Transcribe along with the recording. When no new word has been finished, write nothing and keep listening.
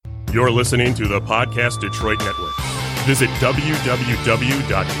You're listening to the Podcast Detroit Network. Visit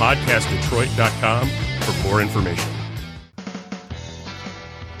www.podcastdetroit.com for more information.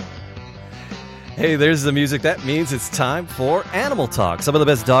 Hey, there's the music. That means it's time for Animal Talk. Some of the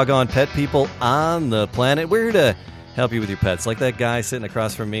best doggone pet people on the planet. We're here to help you with your pets, like that guy sitting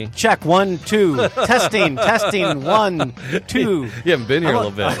across from me. Check, 1, 2. Testing, 1, 2. You haven't been here a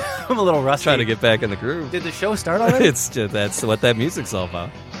little bit. I'm a little rusty. Trying to get back in the groove. Did the show start already? That's what that music's all about.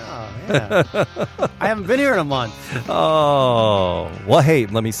 Oh, yeah. I haven't been here in a month. Oh. Well, hey,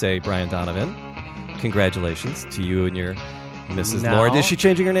 let me say, Brian Donovan, congratulations to you and your Mrs. Now- Lauren. Is she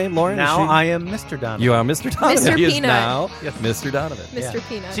changing her name, Lauren? Now Is she... I am Mr. Donovan. You are Mr. Donovan. Mr. He is Peanut. now Yes. Mr. Donovan. Mr. Yeah.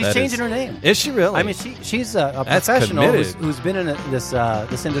 Peanut. She's That changing is- her name. Is she really? I mean, she's a That's professional committed. who's been in this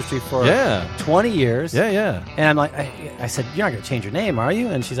industry for Yeah. 20 years. Yeah. And I'm like, I said, you're not going to change your name, are you?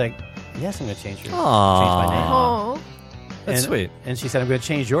 And she's like, yes, I'm going to change my name. Oh, That's sweet. And she said, I'm going to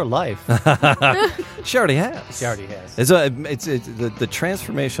change your life. She already has. She already has. It's the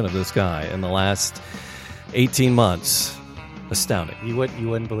transformation of this guy in the last 18 months. Astounding. You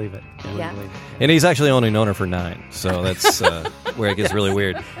wouldn't believe it. You wouldn't Yeah. believe it. And he's actually only known her for 9, so that's where it gets really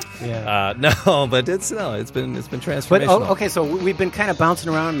weird. Yeah. No, but it's been But transformational. okay, so we've been kind of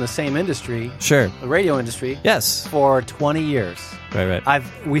bouncing around in the same industry, Sure. the radio industry, Yes. for 20 years. Right.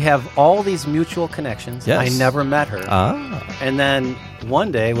 We have all these mutual connections. Yes. I never met her. And then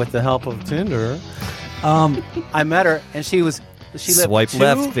one day, with the help of Tinder, I met her, and she lived Swipe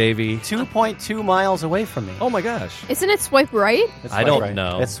left, baby. 2.2 miles away from me. Oh my gosh. isn't it swipe right? It's I swipe don't right.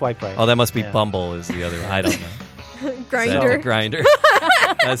 know. It's swipe right. Oh, that must be Yeah. Bumble is the other. I don't know. Grinder. Grinder.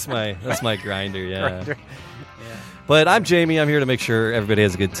 That's my grinder. Yeah. Grindr. But I'm Jamie. I'm here to make sure everybody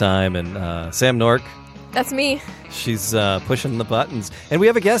has a good time. And Sam Nork, That's me. she's pushing the buttons. And we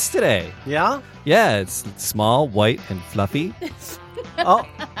have a guest today. Yeah? Yeah, it's small, white, and fluffy. Oh,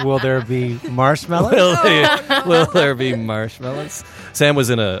 will there be marshmallows? Will there be marshmallows? Sam was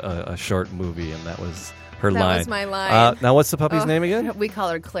in a short movie, and that was her That line. was my line. Now, what's the puppy's name again? We call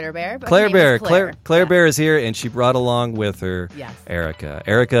her Claire Bear. But Claire her name Bear. is Claire. Claire Bear is here, and she brought along with her Yes. Aricka.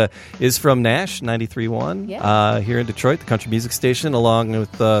 Aricka is from Nash 93.1 here in Detroit, the country music station, along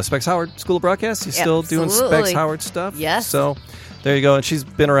with Specs Howard School of Broadcast. You're still doing Absolutely. Specs Howard stuff? Yes. So there you go. And she's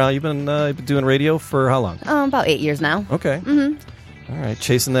been around. You've been doing radio for how long? About 8 years now. Okay. Mm-hmm. All right,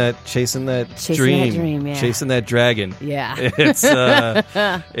 chasing that Chasing dream, that dream, yeah. chasing that dragon. Yeah. It's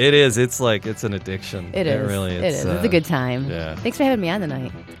it is. It's like it's an addiction. It is. Really It is. It's a good time. Yeah. Thanks for having me on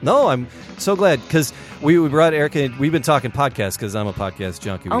tonight. No, I'm so glad because we brought Aricka in. We've been talking podcasts because I'm a podcast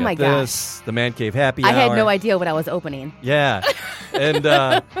junkie. We Oh got my this, the Man Cave Happy I Hour. had no idea what I was opening. Yeah, and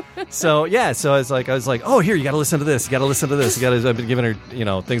so I was like, oh, here, you got to listen to this. You got to listen to this. I've been giving her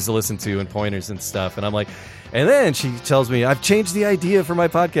things to listen to and pointers and stuff, and I'm like. And then she tells me, I've changed the idea for my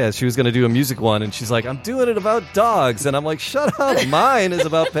podcast. She was going to do a music one, and she's like, I'm doing it about dogs. And I'm like, shut up. Mine is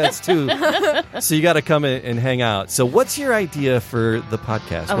about pets, too. So you got to come in and hang out. So what's your idea for the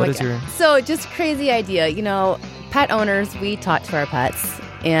podcast? Oh What my is God. your... So just crazy idea. Pet owners, we talk to our pets.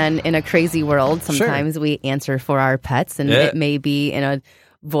 And in a crazy world, sometimes we answer for our pets. And it may be in a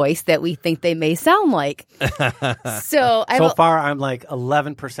voice that we think they may sound like. So far, I'm like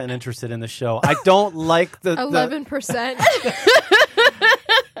 11% interested in the show. I don't like the 11%.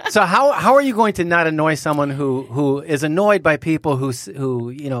 So how are you going to not annoy someone who is annoyed by people who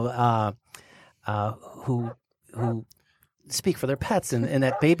speak for their pets in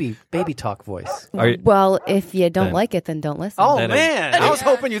that baby talk voice? well, if you don't like it, then don't listen. Oh man, I was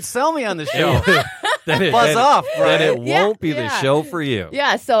hoping you'd sell me on the show. Buzz off, Then it right? won't be the show for you.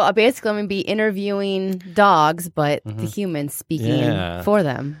 Yeah, so basically I'm going to be interviewing dogs, but the humans speaking for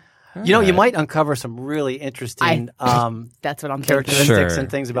them. You might uncover some really interesting That's what I'm thinking. characteristics Sure.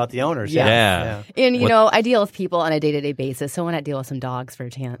 and things about the owners. Yeah. And, I deal with people on a day-to-day basis, so why not deal with some dogs for a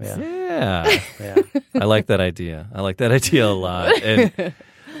chance? Yeah. Yeah. I like that idea. I like that idea a lot. And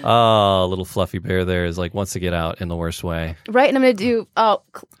little fluffy bear there is like wants to get out in the worst way. Right, and I'm going to do,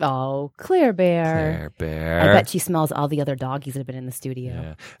 Claire Bear. Claire Bear. I bet she smells all the other doggies that have been in the studio.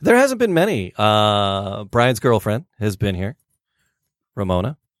 Yeah. There hasn't been many. Brian's girlfriend has been here.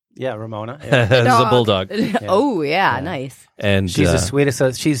 Ramona. Yeah, Ramona. Yeah. This is a bulldog. Oh, yeah, nice. And She's the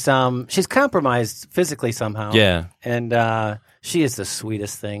sweetest. She's compromised physically somehow. Yeah. And she is the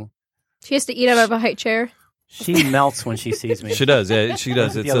sweetest thing. She has to eat out of a high chair. She melts when she sees me. She does. Yeah, she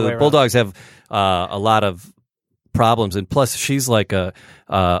does. The It's other way around. bulldogs have a lot of problems, and plus she's like a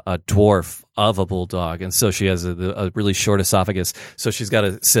dwarf of a bulldog, and so she has a really short esophagus, so she's got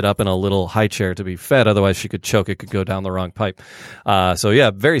to sit up in a little high chair to be fed, otherwise she could choke. It could go down the wrong pipe. So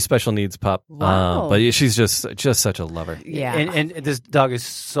yeah, very special needs pup. Wow. But she's just such a lover. Yeah. And this dog is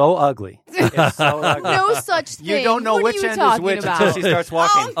so ugly. It's so ugly. No such thing. You don't know What which are you end is talking which about? until she starts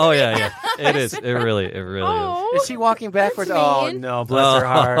walking. Oh yeah, it is. It really is. Oh, Is she walking backwards? That's Oh mean. no, bless her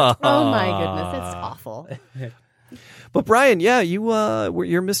heart. Oh my goodness, that's awful. But Brian, yeah, you're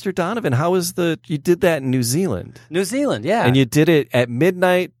Mr. Donovan. How was you did that in New Zealand? New Zealand, yeah. And you did it at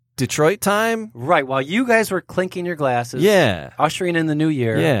midnight Detroit time? Right, while you guys were clinking your glasses, Yeah. ushering in the new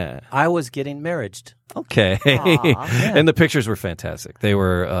year, Yeah. I was getting married. Okay. Aw. And the pictures were fantastic. They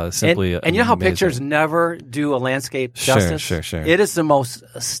were simply And you know how amazing. pictures never do a landscape justice? Sure. It is the most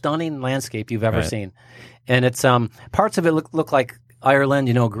stunning landscape you've ever Right. seen. And it's parts of it look like Ireland,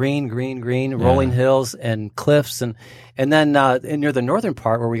 green, rolling hills and cliffs, and then near the northern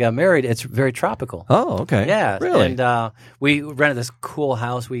part where we got married, it's very tropical. Oh, okay. Yeah, Really? And we rented this cool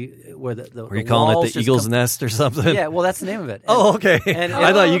house. Where the Were you calling it walls the just Eagle's Nest or something? Yeah, well, that's the name of it. Oh, okay. And-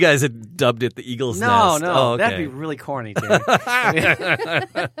 I thought you guys had dubbed it the Eagle's No, Nest. no, Oh, okay. that'd be really corny, Jamie.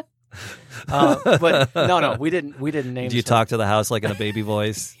 But no, we didn't name. Do you the talk to the house like in a baby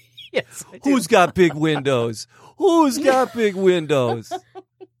voice? Yes. I do. Who's got big windows? Who's got big windows?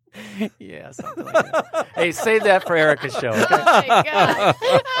 Yeah, something like that. Hey, save that for Aricka's show. Okay? Oh my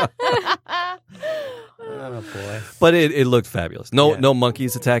god. Oh boy, But it looked fabulous. No Yeah. no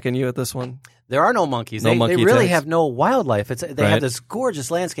monkeys attacking you at this one? there are no monkeys. No they monkey really attacks? have no wildlife. They Right. have this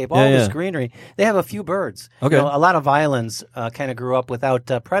gorgeous landscape, all Yeah, this yeah. greenery. They have a few birds. Okay. A lot of islands kind of grew up without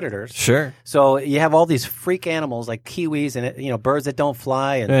predators. Sure. So you have all these freak animals like kiwis and birds that don't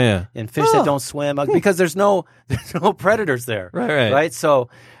fly and Yeah. and fish that don't swim because there's no predators there. Right. So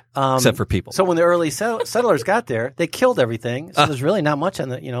Except for people. So when the early settlers got there, they killed everything. So there's really not much on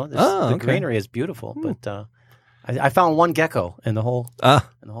the the okay. greenery is beautiful, but I found one gecko in the whole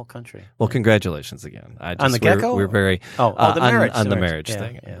country. Well, congratulations again. On the gecko? We're very the marriage. on the the marriage Yeah,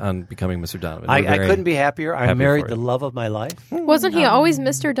 thing, yeah. on becoming Mr. Donovan. I We're very couldn't be happier. I happy married for the you. love of my life. Wasn't he always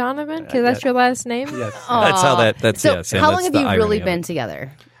Mr. Donovan? Because that's your last name? Yes. That's how that. That's So yes. Yeah, how that's long have the you irony really of been it.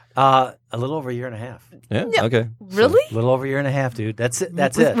 together? A little over a year and a half. Yeah. Okay. Really? A little over a year and a half, dude. That's it.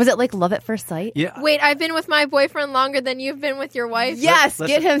 That's was, it. Was it like love at first sight? Yeah. Wait, I've been with my boyfriend longer than you've been with your wife? Yes, Listen.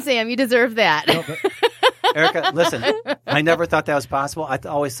 get him, Sam. You deserve that. Aricka, listen. I never thought that was possible. I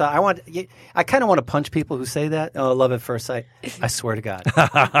always thought I kind of want to punch people who say that. Oh, love at first sight. I swear to God.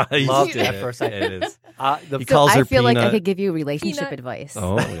 He Love did at it. first sight. It is. He So calls I her feel like I Peanut. could give you relationship Peanut. advice.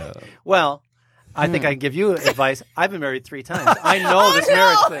 Oh yeah. Well, I think I can give you advice. I've been married 3 times. I know this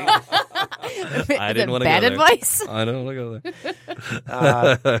marriage thing. I Is didn't it want to bad go there. advice. I don't want to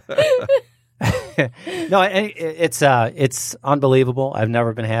go there. No, it's unbelievable. I've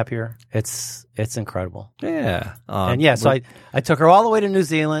never been happier. It's incredible. Yeah. And yeah, so I took her all the way to New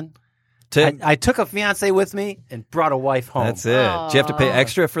Zealand. to- I took a fiance with me and brought a wife home. That's it. Do you have to pay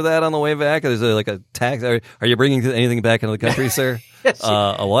extra for that on the way back? Is there like a tax? Are you bringing anything back into the country, sir? Yes,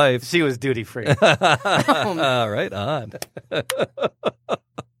 A wife. she was duty free. Right on.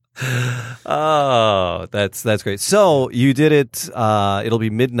 Oh, that's great. So you did it. It'll be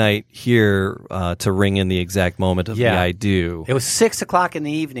midnight here to ring in the exact moment of the Yeah. I do. It was 6:00 in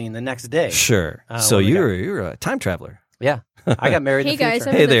the evening the next day. Sure. So when we you're a time traveler. Yeah, I got married. Hey, in the guys, future.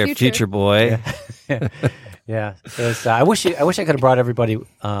 I'm Hey in the there, future. future boy. Yeah, it was, I wish I could have brought everybody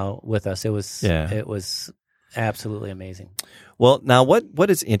with us. It was absolutely amazing. Well, now what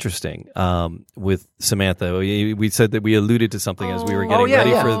is interesting with Samantha? We said that we alluded to something as we were getting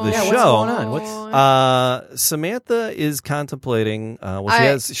ready for the yeah, show. What's going on? Samantha is contemplating.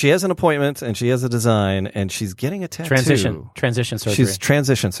 She has an appointment and she has a design and she's getting a tattoo. Transition surgery. She's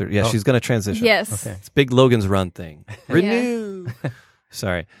transition surgery. Yeah, she's going to transition. Yes. Okay. It's big Logan's Run thing. Renew.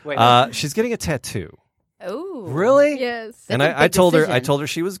 Sorry. Wait, She's getting a tattoo. Oh, really? Yes. And That's a I big told her decision.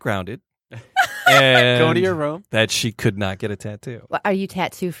 she was grounded. And Go to your room. that she could not get a tattoo. Well, are you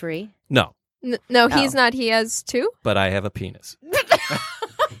tattoo free? No, No, he's Oh. not. He has 2. but I have a penis.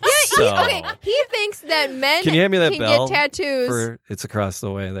 Okay, he thinks that men Can you hand me that can bell? get tattoos, It's across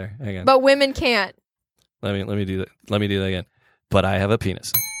the way there. Hang on. but women can't. Let me do that. Let me do that again. But I have a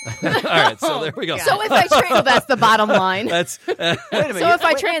penis. All right, so there we go. So if I So that's the bottom line. That's Wait a minute. so if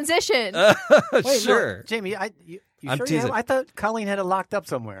I transition, Wait, sure. no, Jamie, You I'm sure you teasing. have? I thought Colleen had it locked up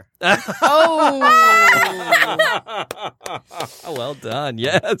somewhere. Oh, Well done.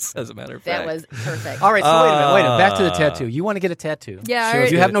 Yes, as a matter of fact. That was perfect. All right, so wait a minute. Back to the tattoo. You want to get a tattoo? Yeah, Sure. I-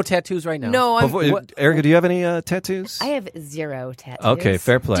 You have no tattoos right now? no. Erica, do you have any tattoos? I have 0 tattoos. Okay,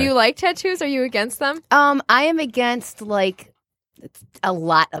 fair play. Do you like tattoos? Are you against them? I am against like a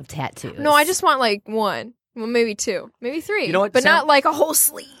lot of tattoos. No, I just want like one. Well, maybe 2, maybe 3. You know what, But Sam? not like a whole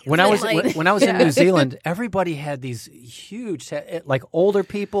sleeve. When I was Like- when I was in New Zealand, everybody had these huge, like older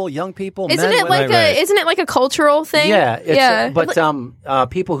people, young people. Isn't men, it women. like Right. Isn't it like a cultural thing? Yeah, it's, yeah. but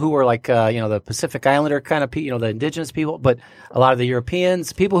people who were like the Pacific Islander kind of the indigenous people, but a lot of the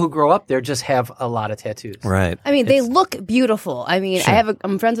Europeans, people who grow up there, just have a lot of tattoos. Right. I mean, they look beautiful. I mean, Sure.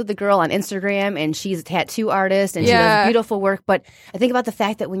 I'm friends with the girl on Instagram, and she's a tattoo artist, and she Yeah. does beautiful work. But I think about the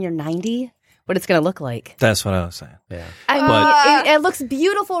fact that when you're 90, what it's going to look like. That's what I was saying. Yeah, I mean, But- it looks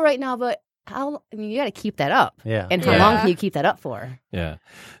beautiful right now, but you got to keep that up. yeah. And how Yeah. long can you keep that up for? Yeah.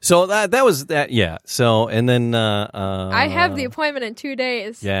 So that was that. Yeah. So and then I have the appointment in 2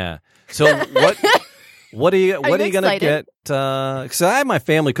 days. Yeah. So what are you you gonna excited? get? Because I have my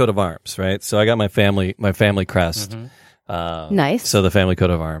family coat of arms, right? So I got my family crest. Nice. So the family coat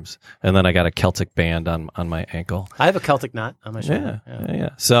of arms, and then I got a Celtic band on my ankle. I have a Celtic knot on my shoulder. Yeah.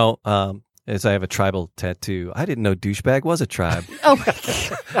 So as I have a tribal tattoo. I didn't know douchebag was a tribe. Oh my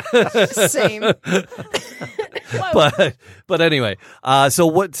God. Same. but anyway, so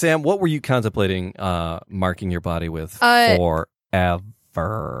what, Sam? What were you contemplating marking your body with forever?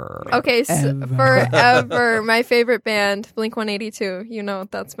 Okay, so forever. My favorite band, Blink-182. You know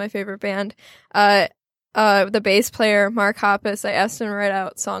that's my favorite band. The bass player, Mark Hoppus, I asked him to write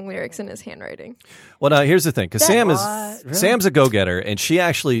out song lyrics in his handwriting. Well, now here's the thing, because Really? Sam's a go-getter, and she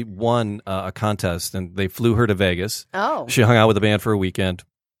actually won a contest, and they flew her to Vegas. Oh. She hung out with the band for a weekend,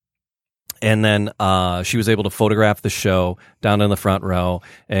 and then she was able to photograph the show down in the front row,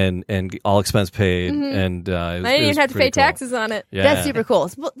 and all expense paid. Mhm. And I didn't even have to pay taxes on it. Yeah. That's super cool.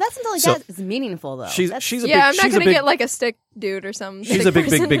 Well, that's something like So- that is meaningful, though. She's That's- a big, Yeah, I'm not she's a gonna big, get like a stick dude or something. she's a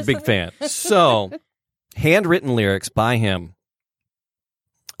big fan. So, handwritten lyrics by him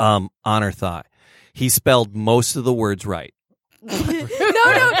on her thigh. He spelled most of the words right.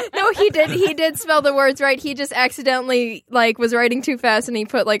 No, he did spell the words right. He just accidentally was writing too fast and he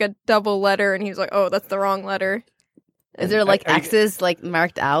put like a double letter and he was like, "Oh, that's the wrong letter." Is there like Are you- X's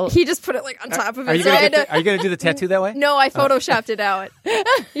marked out? He just put it on top of Are it. you So I going had to- to do the tattoo that way? No, I photoshopped it out.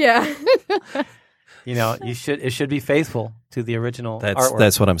 Yeah. You know, it should be faithful to the original artwork.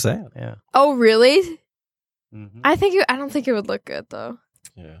 That's what I'm saying. Yeah. Oh, really? Mhm. I don't think it would look good though.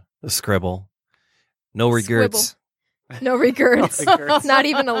 Yeah, the scribble. No regrets. No regrets. No regrets. Not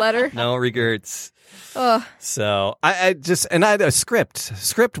even a letter. No regrets. Ugh. So a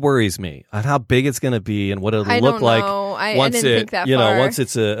script worries me on how big it's going to be and what it'll I look don't like know. I once didn't think that far. once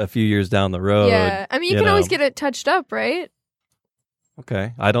it's a few years down the road. Yeah. I mean, you can always get it touched up, right?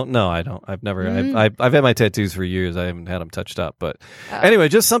 Okay, I don't know. I've never. Mm. I've had my tattoos for years. I haven't had them touched up. But Oh. anyway,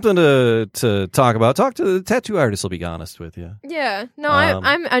 just something to talk about. Talk to the tattoo artist. Will be honest with you. Yeah. No,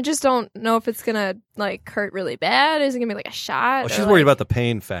 Um, I just don't know if it's gonna hurt really bad. Is it gonna be like a shot? Oh, or, she's worried about the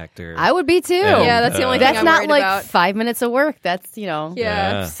pain factor. I would be too. And, Yeah, that's the only thing That's I'm not worried like about. 5 minutes of work. That's Yeah.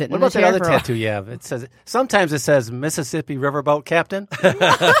 Yeah. sitting What in the about that chair other for a while. tattoo you have? It says sometimes it says Mississippi Riverboat Captain.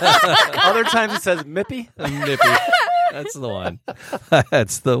 Other times it says Mippy. Nippy. That's the one.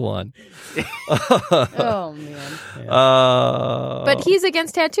 That's the one. Oh man. But he's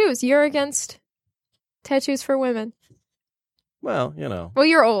against tattoos. You're against tattoos for women. well, you know. Well,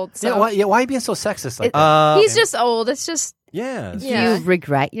 you're old, so Why are you being so sexist like that? he's just old. It's just Yeah. Do Yeah. you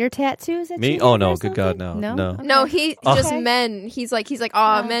regret your tattoos? that Me? you Oh did no! or Good God, no! something? No. no. He Oh. just Okay. men. He's like,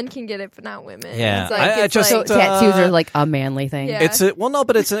 men can get it, but not women. Yeah. It's like, I it's just- So like- tattoos are like a manly thing. Yeah. It's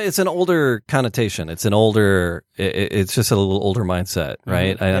an older connotation. It's an older. It's just a little older mindset,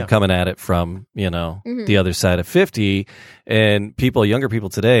 right? Mhm. I'm Yeah. coming at it from Mhm. the other side of 50, and younger people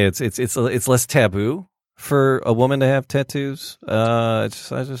today. It's less taboo for a woman to have tattoos. Yeah.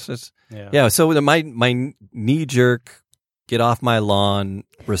 So my knee jerk, get off my lawn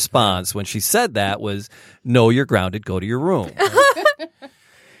response when she said that was, no, you're grounded. Go to your room.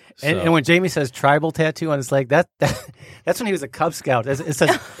 And when Jamie says tribal tattoo on his leg, that's when he was a Cub Scout. It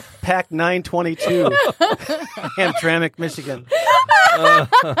says Pack 922, Hamtramck, Michigan.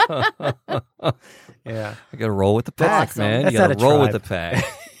 Yeah. I gotta roll with the pack, Awesome. man. That's You gotta not a roll with tribe. the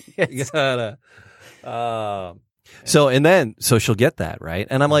pack. You gotta. So she'll get that, right?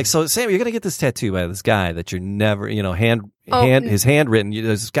 And I'm like, so Sam, you're gonna get this tattoo by this guy that you're never, his handwritten.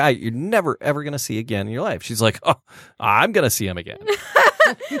 There's this guy you're never ever gonna see again in your life. She's like, oh, I'm gonna see him again.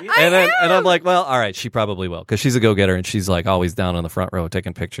 And I'm like, well, all right, she probably will because she's a go-getter and she's like always down on the front row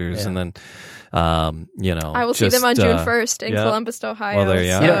taking pictures, and then, I will see them on June 1st in Columbus, Ohio. Well, there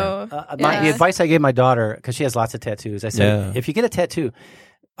you are. So, the advice I gave my daughter, because she has lots of tattoos, I said, if you get a tattoo,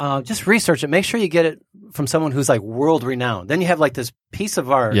 just research it. Make sure you get it from someone who's like world renowned. Then you have like this piece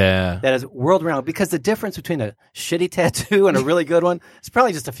of art that is world renowned. Because the difference between a shitty tattoo and a really good one is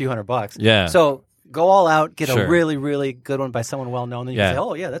probably just a few $100. Yeah. So go all out, get a really, really good one by someone well known. Then you can say,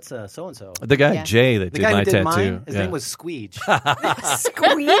 oh yeah, that's so and so. The guy Jay that did my tattoo. Mine, his name was Squeege.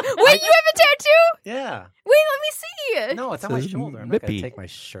 Squeege. Wait, you have a tattoo? Yeah. Wait, let me see. No, it's on my shoulder. I'm not going to take my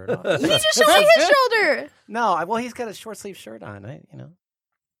shirt off. He's just showing his shoulder. No, well, he's got a short sleeve shirt on.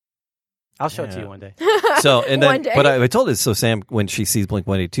 I'll show it to you one day. So and One then, day. but I told her, so Sam, when she sees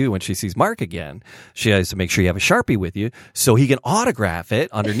Blink-182, when she sees Mark again, she has to make sure you have a Sharpie with you so he can autograph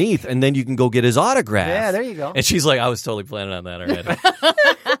it underneath, and then you can go get his autograph. Yeah, there you go. And she's like, I was totally planning on that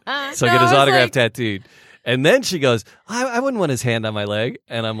already. So get his autograph tattooed. And then she goes, I wouldn't want his hand on my leg.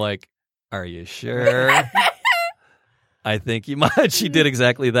 And I'm like, are you sure? I think you might. She did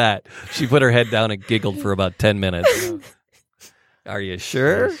exactly that. She put her head down and giggled for about 10 minutes. Are you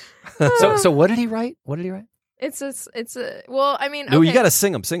sure? So what did he write? It's a well, I mean, okay. No, you got to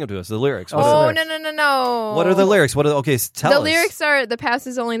sing them to us. The lyrics. What are the lyrics? No. What are the lyrics? Tell us. The lyrics are the past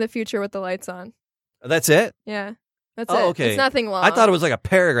is only the future with the lights on. That's it? Yeah. That's it. Okay. It's nothing long. I thought it was like a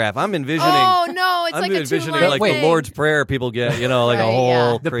paragraph. I'm envisioning. Oh no, it's I'm like a envisioning two-line like thing. the Lord's Prayer people get, like a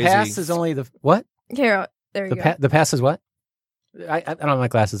whole The crazy. past is only the what? Here, there you go. The past is what? I don't have my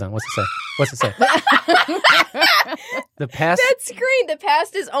glasses on. What's it say? The past. That's great. The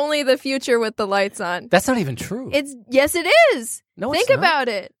past is only the future with the lights on. That's not even true. Yes, it is. No, think it's not. about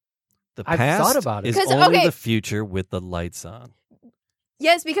it. The I've past thought about it. is only the future with the lights on.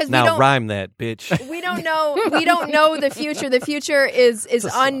 Yes, because now we don't rhyme that, bitch. We don't know. We don't know the future. The future is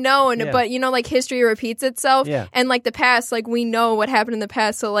unknown. Yeah. But like history repeats itself. Yeah. And like the past, like we know what happened in the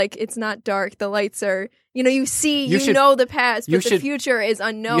past. So like it's not dark. The lights are. You see. You know the past, but the future is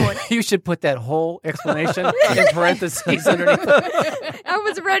unknown. You should put that whole explanation in parentheses underneath. I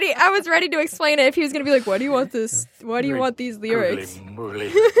was ready to explain it. If he was going to be like, "Why do you want this? Why do you want these lyrics?" All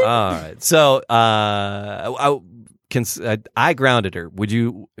right. So I grounded her. Would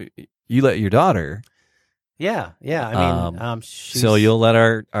you let your daughter? Yeah. I mean, so you'll let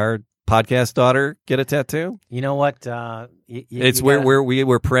our podcast daughter get a tattoo? You know what? It's where we're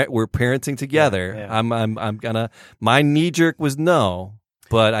parenting together. Yeah. I'm gonna. My knee jerk was no,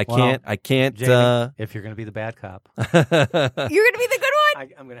 but I can't. Jamie, if you're gonna be the bad cop, You're gonna be the good one.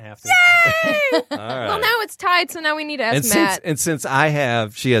 I'm gonna have to. Yay! All right. Well, now it's tied, so now we need to ask Matt. Since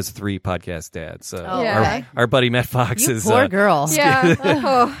she has 3 podcast dads. So okay. our buddy Matt Fox You is poor girl. Yeah.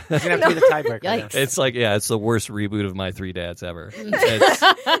 Oh. You're gonna have to be the tiebreaker. Yikes. It's like it's the worst reboot of my 3 dads ever.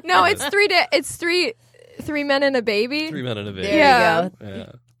 No, it's three men and a baby. 3 men and a baby. There Yeah. you go.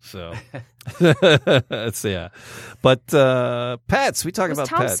 Yeah. So but pets. We talk Was about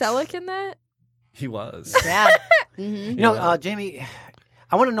Tom pets. Selleck in that? He was. Yeah. Jamie,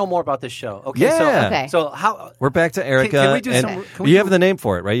 I want to know more about this show. Okay. Yeah. So how We're back to Aricka. Can we do and some? Can we you have the name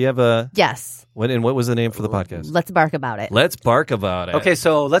for it, right? You have a Yes. what was the name for the podcast? Let's bark about it. Let's bark about it. Okay,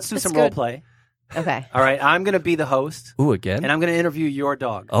 so let's do some good. role play. Okay. All right, I'm going to be the host, Ooh, again. and I'm going to interview your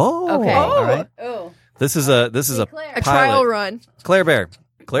dog. Oh. Okay. All right. Oh. This is a A pilot. trial run. Claire Bear.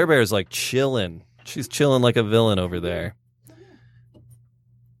 Claire Bear is like chilling. She's chilling like a villain over there.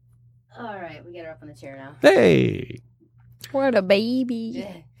 All right, we get her up on the chair now. Hey. What a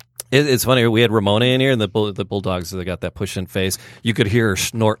baby. It's funny. We had Ramona in here, and the bulldogs. They got that pushing face. You could hear her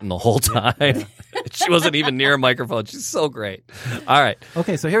snorting the whole time. She wasn't even near a microphone. She's so great. All right,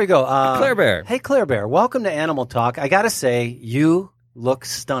 Okay, so here we go. Claire Bear. Hey, Claire Bear. Welcome to Animal Talk. I got to say, you look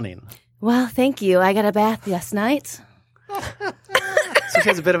stunning. Well, thank you. I got a bath last night. So she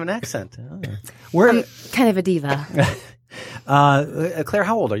has a bit of an accent. Oh. I'm kind of a diva. Claire,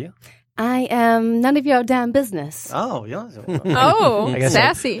 how old are you? I am none of your damn business. Oh, yeah. Oh, I guess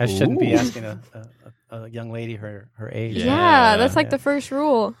sassy. I shouldn't be asking a young lady her age. Yeah, that's like the first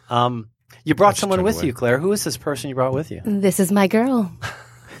rule. You brought Let's someone turn with away. you, Claire. Who is this person you brought with you? Do This is my girl.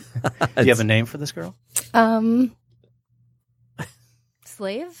 you have a name for this girl?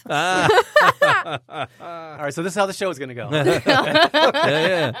 Slave? All right, so this is how the show is going to go.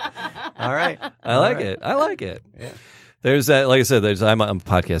 yeah. All right. I like it. I like it. Yeah. There's that. Like I said, I'm a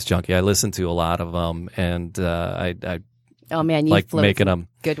podcast junkie. I listen to a lot of them, and I Oh man, you like float. making them.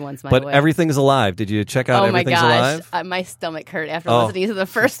 good ones my but way. Everything's Alive. Did you check out Everything's Alive? My stomach hurt after listening to the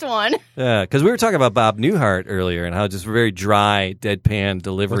first one. Yeah, because we were talking about Bob Newhart earlier and how just very dry, deadpan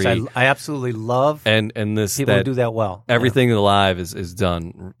delivery. Which I absolutely love. And this people who do that well. Everything Alive is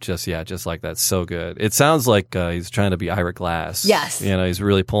done just like that. So good. It sounds like he's trying to be Ira Glass. Yes. He's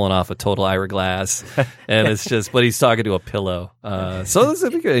really pulling off a total Ira Glass, and it's just, but he's talking to a pillow. So this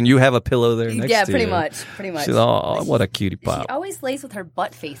would be good. And you have a pillow there next to you. Yeah, pretty much. She's, what a cutie pop. She always lays with her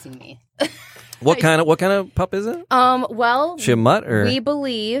butt facing me. What kind of pup is it? Well, she a mutt or we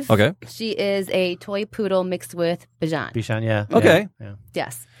believe she is a toy poodle mixed with Bichon. Bichon, yeah. Okay. Yeah.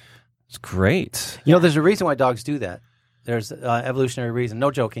 Yes. It's great. There's a reason why dogs do that. There's evolutionary reason.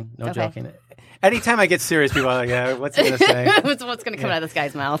 No joking. Joking. Anytime I get serious, people are like, "Yeah, what's he going to say? What's going to come out of this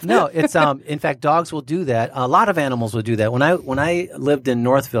guy's mouth?" No, it's in fact, dogs will do that. A lot of animals will do that. When I lived in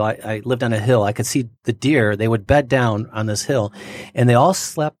Northville, I lived on a hill. I could see the deer. They would bed down on this hill, and they all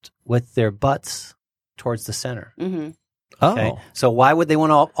slept with their butts towards the center. Mm-hmm. Okay? So why would they want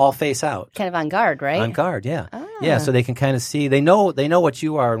to all face out? Kind of on guard, right? On guard, yeah. Yeah, so they can kind of see. They know what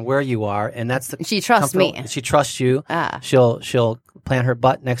you are and where you are, and that's the. She trusts me. She trusts you. She'll plant her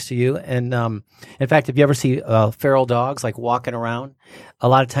butt next to you, and in fact, if you ever see feral dogs like walking around, a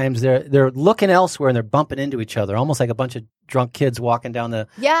lot of times they're looking elsewhere and they're bumping into each other, almost like a bunch of drunk kids walking down the.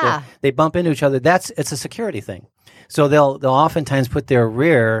 Yeah. They bump into each other. It's a security thing. So they'll oftentimes put their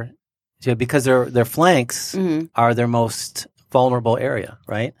rear, because their flanks are their most vulnerable area,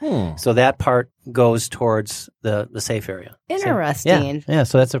 right? So that part goes towards the safe area. Interesting. Yeah,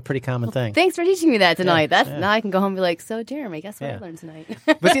 so that's a pretty common thing. Thanks for teaching me that tonight. Now I can go home and be like, so Jeremy, guess what I learned tonight?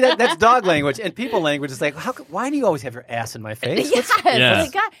 But see, that's dog language, and people language is like, why do you always have your ass in my face? Yes.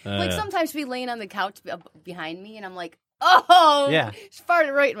 Like sometimes she'll be laying on the couch behind me, and I'm like, oh, she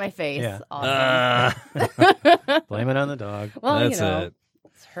farted right in my face. Yeah. Awesome. Blame it on the dog. Well, that's it.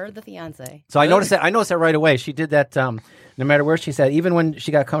 It's her, the fiance. So I noticed that right away. She did that. No matter where she sat, even when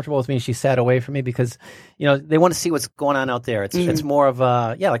she got comfortable with me, she sat away from me because, they want to see what's going on out there. It's more of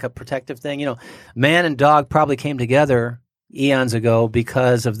like a protective thing. Man and dog probably came together eons ago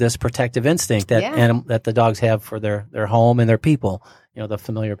because of this protective instinct that that the dogs have for their home and their people. The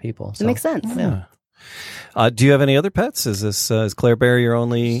familiar people. So, it makes sense. Yeah. Do you have any other pets? Is Claire Bear your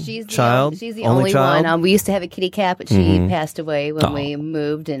only child? She's the only one. We used to have a kitty cat, but she passed away when we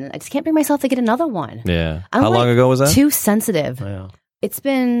moved, and I just can't bring myself to get another one. Yeah. How long ago was that? Too sensitive. Yeah. It's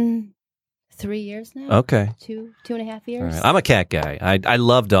been 3 years now. Okay. 2.5 years. Right. I'm a cat guy. I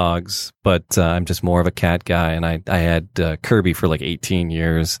love dogs, but I'm just more of a cat guy, and I had Kirby for like 18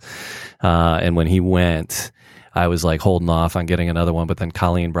 years, and when he went, I was like holding off on getting another one, but then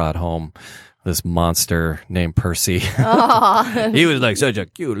Colleen brought home this monster named Percy. He was like such a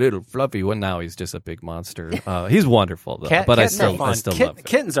cute little fluffy one. Now he's just a big monster. He's wonderful though, but I still love him.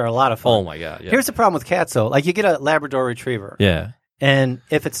 Kittens are a lot of fun. Oh my God. Yeah. Here's the problem with cats though. Like you get a Labrador Retriever. Yeah. And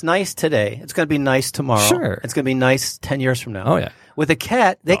if it's nice today, it's going to be nice tomorrow. Sure. It's going to be nice 10 years from now. Oh yeah. With a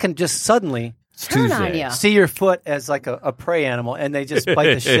cat, they can just suddenly turn on you. See your foot as like a prey animal and they just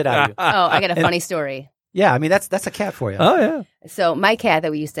bite the shit out of you. Oh, I got a funny story. Yeah, I mean that's a cat for you. Oh yeah. So my cat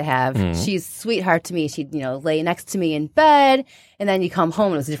that we used to have, she's a sweetheart to me. She'd lay next to me in bed, and then you come home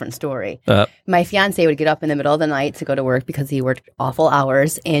and it was a different story. My fiance would get up in the middle of the night to go to work because he worked awful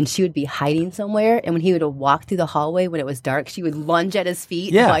hours, and she would be hiding somewhere. And when he would walk through the hallway when it was dark, she would lunge at his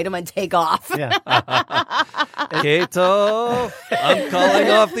feet, bite him, and take off. Yeah. Kato, I'm calling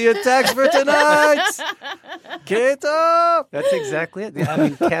off the attacks for tonight. Kato. That's exactly it. I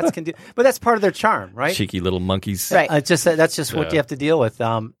mean, cats can do, but that's part of their charm, right? Cheeky little monkeys. Right. That's just what you have to deal with.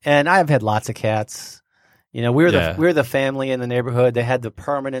 And I've had lots of cats. We're the family in the neighborhood. They had the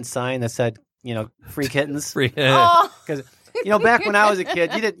permanent sign that said, free kittens. Free. Because back when I was a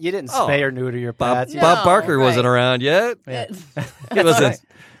kid, you didn't spay or neuter your pets. Bob Barker wasn't around yet. Yeah.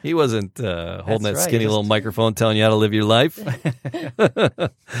 He wasn't holding that skinny little microphone telling you how to live your life.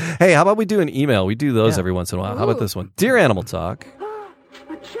 Hey, how about we do an email? We do those every once in a while. How about this one? Dear Animal Talk.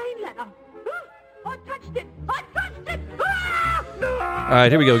 A chain letter. I touched it. All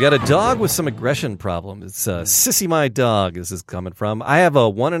right, here we go. We got a dog with some aggression problem. It's Sissy My Dog. This is coming from. I have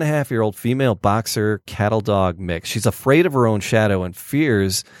a 1.5-year-old female boxer cattle dog mix. She's afraid of her own shadow and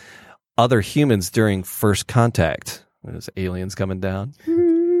fears other humans during first contact. There's aliens coming down.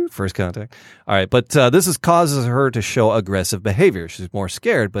 First contact. All right, but this causes her to show aggressive behavior. She's more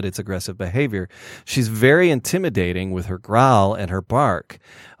scared, but it's aggressive behavior. She's very intimidating with her growl and her bark.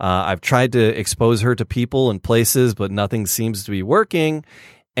 I've tried to expose her to people and places, but nothing seems to be working.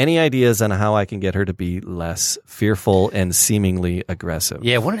 Any ideas on how I can get her to be less fearful and seemingly aggressive?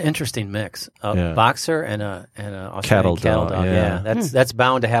 Yeah, what an interesting mix. A boxer and a cattle dog. Yeah, that's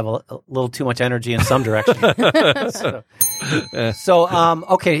bound to have a little too much energy in some direction. Okay,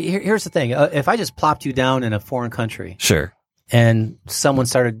 here's the thing. If I just plopped you down in a foreign country. Sure. And someone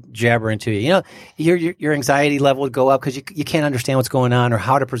started jabbering to you, your anxiety level would go up because you can't understand what's going on or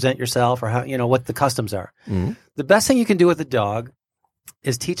how to present yourself or how, what the customs are. Mm-hmm. The best thing you can do with a dog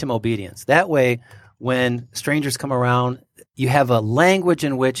is teach him obedience. That way, when strangers come around, you have a language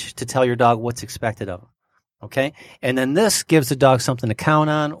in which to tell your dog what's expected of him. Okay? And then this gives the dog something to count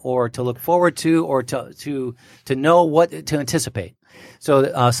on or to look forward to or to know what to anticipate.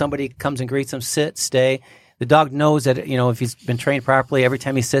 So somebody comes and greets him, sit, stay. The dog knows that, if he's been trained properly, every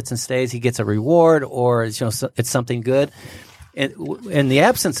time he sits and stays, he gets a reward or, it's something good. In the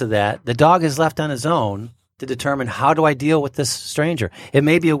absence of that, the dog is left on his own to determine how do I deal with this stranger. It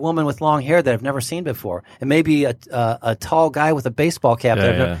may be a woman with long hair that I've never seen before. It may be a tall guy with a baseball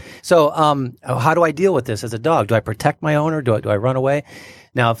cap. So how do I deal with this as a dog? Do I protect my owner? Do I run away?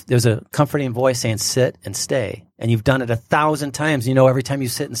 Now, if there's a comforting voice saying sit and stay, and you've done it 1,000 times, every time you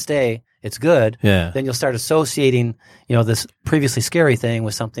sit and stay, it's good. Yeah. Then you'll start associating, this previously scary thing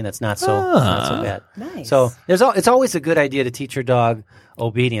with something that's not so bad. Nice. So it's always a good idea to teach your dog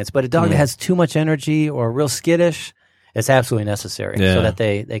obedience, but a dog that has too much energy or real skittish, it's absolutely necessary so that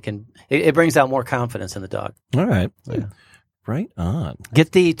they can. It brings out more confidence in the dog. All right. Yeah. Right on.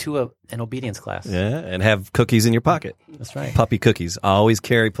 Get thee to an obedience class. Yeah, and have cookies in your pocket. That's right. Puppy cookies. Always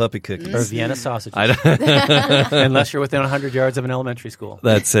carry puppy cookies. Or Vienna sausages. Unless you're within 100 yards of an elementary school.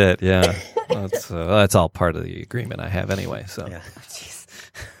 That's it, yeah. That's all part of the agreement I have anyway. So. Yeah.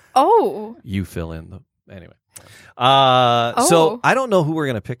 Oh. You fill in the... Anyway. So I don't know who we're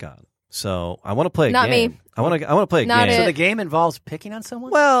going to pick on. So I want to play a game. Not me. I want to play a game. So the game involves picking on someone?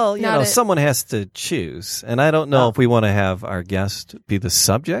 Well, someone has to choose. And I don't know if we want to have our guest be the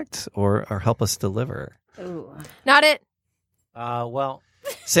subject or help us deliver. Ooh. Not it.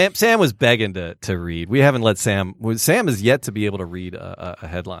 Sam was begging to read. We haven't let Sam is yet to be able to read a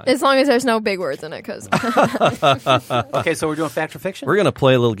headline. As long as there's no big words in it. Cause Okay, so we're doing fact or fiction? We're going to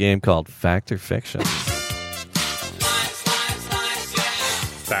play a little game called Fact or Fiction.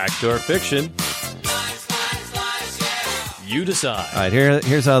 Fact or fiction? You decide. All right,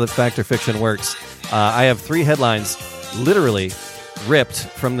 here's how the fact or fiction works. I have 3 headlines literally ripped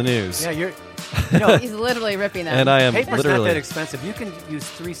from the news. Yeah, he's literally ripping them. And I am Paper's literally... not that expensive. You can use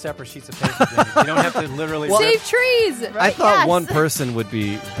 3 separate sheets of paper. You don't have to literally... Save trees! Right? I thought one person would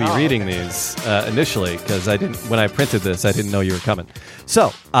be reading these initially, because when I printed this, I didn't know you were coming. So,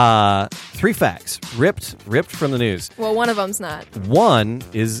 3 facts, ripped from the news. Well, one of them's not. One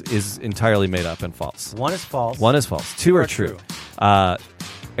is entirely made up and false. One is false. 2 are true.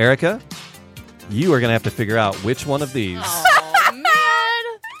 Aricka, you are going to have to figure out which one of these...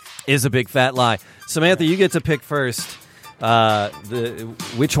 is a big fat lie. Samantha, you get to pick first.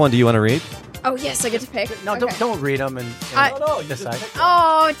 Which one do you want to read? Oh, yes, I get to pick. No, okay. don't read them and decide.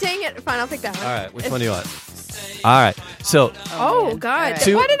 Oh, dang it. Fine, I'll pick that one. All right, which one do you want? All right, so... Oh, God.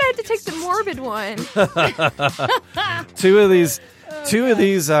 Right. Why did I have to take the morbid one? Two of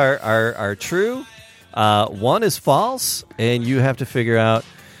these are true. One is false, and you have to figure out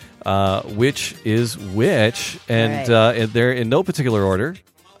which is which, and they're in no particular order.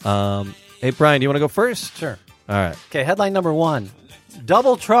 Hey, Brian, do you want to go first? Sure. All right. Okay, headline number 1.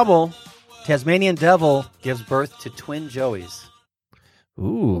 Double trouble. Tasmanian devil gives birth to twin Joeys.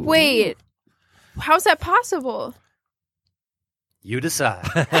 Ooh. Wait. How's that possible? You decide.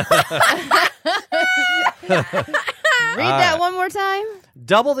 Read that one more time.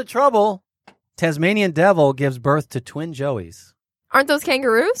 Double the trouble. Tasmanian devil gives birth to twin Joeys. Aren't those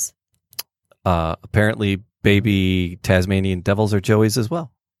kangaroos? Apparently, baby Tasmanian devils are Joeys as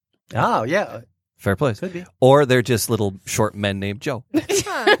well. Oh, yeah. Fair play. Could be. Or they're just little short men named Joe.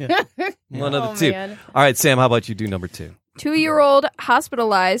 One of the two. Man. All right, Sam, how about you do number 2? 2-year-old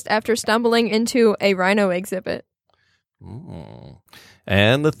hospitalized after stumbling into a rhino exhibit.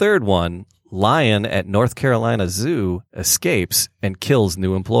 And the third one, lion at North Carolina Zoo escapes and kills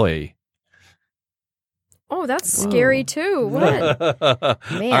new employee. Oh, that's scary too. What?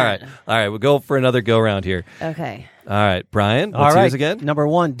 Man. All right. We'll go for another go round here. Okay. All right, Brian. What's yours again? Number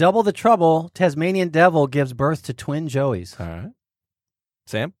 1, double the trouble. Tasmanian devil gives birth to twin Joeys. All right.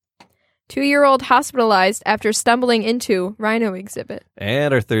 Sam? 2-year-old hospitalized after stumbling into rhino exhibit.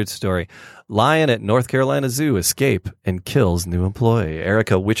 And our third story. Lion at North Carolina Zoo escape and kills new employee.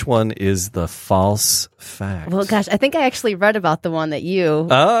 Aricka, which one is the false fact? Well, gosh, I think I actually read about the one that you...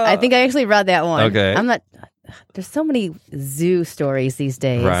 I think I actually read that one. Okay. I'm not... there's so many zoo stories these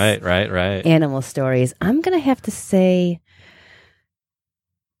days. Right. Animal stories. I'm going to have to say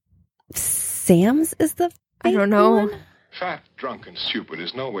Sam's is the I don't know. one. Fat, drunk, and stupid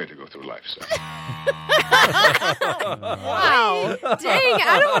is no way to go through life, sir. Wow. Dang,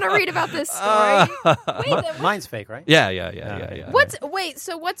 I don't want to read about this story. Wait, mine's fake, right? Yeah.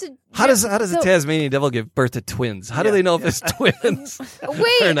 So what's a... How does a Tasmanian devil give birth to twins? How do they know if it's twins?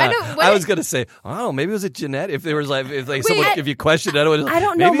 Wait, or not? I don't... I was gonna say, maybe it was a genetic. If there was if you questioned it, I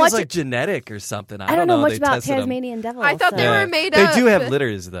don't know maybe much. It was like genetic or something. I don't know much They about tested Tasmanian devils. I thought they were made up. They do have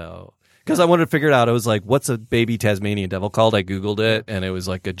litters though. Because I wanted to figure it out. I was like, what's a baby Tasmanian devil called? I Googled it, and it was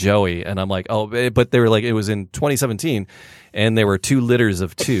like a Joey. And I'm like, but they were like, it was in 2017, and there were 2 litters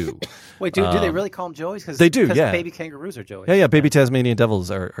of 2. Wait, do they really call them Joeys? Cause, they do, yeah. Baby kangaroos are Joeys. Yeah, baby Tasmanian devils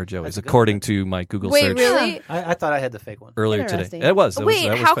are Joeys, according to my Google search. Wait, really? I thought I had the fake one. Earlier today. It was.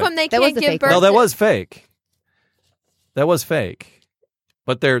 Wait, how come they can't give birth? No, that was fake. That was fake.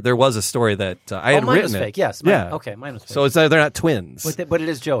 But there was a story that I had mine written was fake. It. Yes. Okay, mine was fake. So they're not twins. But it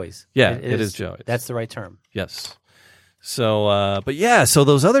is Joey's. Yeah, it is Joey's. That's the right term. Yes. So, so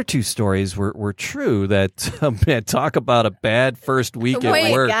those other 2 stories were true. That man, talk about a bad first week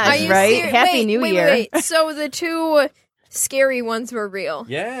at work. Gosh, right? Happy New Year. Wait. So the 2 scary ones were real.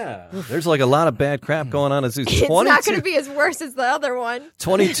 Yeah. There's like a lot of bad crap going on at zoos. It's not going to be as worse as the other one.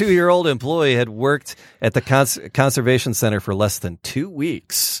 22-year-old employee had worked at the conservation center for less than 2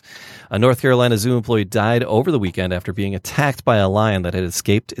 weeks. A North Carolina zoo employee died over the weekend after being attacked by a lion that had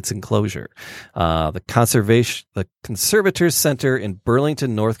escaped its enclosure. The Conservators Center in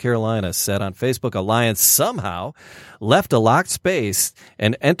Burlington, North Carolina, said on Facebook a lion somehow left a locked space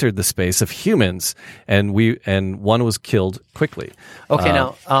and entered the space of humans, and one was killed quickly. Okay,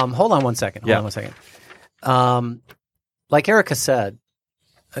 now hold on one second. Hold on one second. Like Aricka said,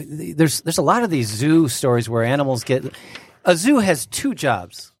 there's a lot of these zoo stories where animals get. A zoo has 2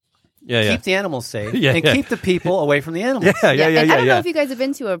 jobs. Keep the animals safe and keep the people away from the animals. I don't know if you guys have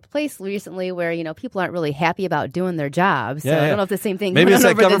been to a place recently where people aren't really happy about doing their jobs. So I don't know if the same thing. Maybe it's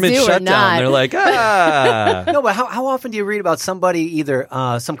like government shutdown. They're like, No, but how often do you read about somebody either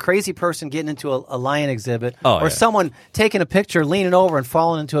some crazy person getting into a lion exhibit or someone taking a picture, leaning over and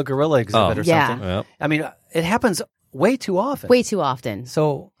falling into a gorilla exhibit or something? Yep. I mean, it happens way too often. Way too often.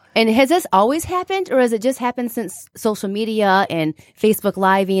 So. And has this always happened, or has it just happened since social media and Facebook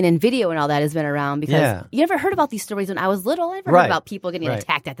Living and video and all that has been around? Because you never heard about these stories when I was little. I never heard about people getting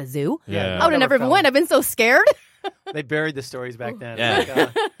attacked at the zoo. I would have never even went. I've been so scared. They buried the stories back then.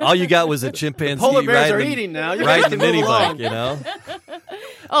 Yeah. All you got was a chimpanzee. Polar bears are eating now. You're riding the mini bike, you know?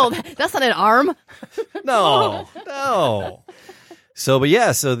 Oh, that's not an arm. No. So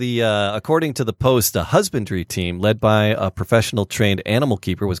according to the Post, a husbandry team led by a professional trained animal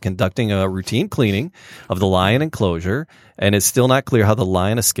keeper was conducting a routine cleaning of the lion enclosure, and it's still not clear how the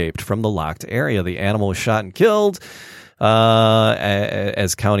lion escaped from the locked area. The animal was shot and killed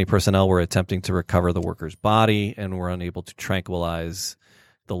as county personnel were attempting to recover the worker's body and were unable to tranquilize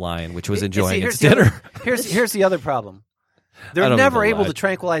the lion, which was enjoying its dinner. Here's the other problem. They're never able to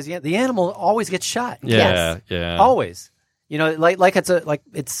tranquilize the animal. The animal always gets shot. Yeah. Always. There's no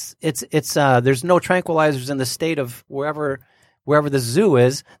tranquilizers in the state of wherever the zoo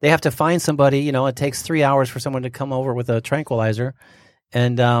is. They have to find somebody. It takes 3 hours for someone to come over with a tranquilizer,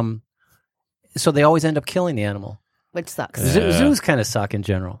 and so they always end up killing the animal, which sucks. Zoos kind of suck in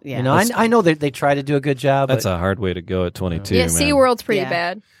general. Yeah. I know they try to do a good job. That's a hard way to go at 22. Yeah, man. SeaWorld's pretty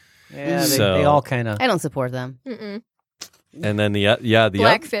bad. Yeah, they all kind of. I don't support them. Mm-mm. And then the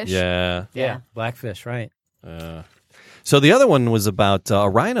Blackfish. Yeah, Blackfish, right. So the other one was about a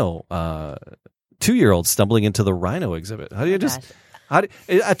rhino, 2-year-old stumbling into the rhino exhibit. How do you a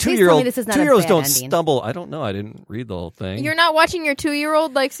 2-year-old? 2-year-olds don't stumble. I don't know. I didn't read the whole thing. You're not watching your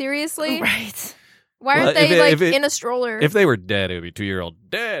 2-year-old, like, seriously? Right. Why aren't they in a stroller? If they were dead, it would be 2-year-old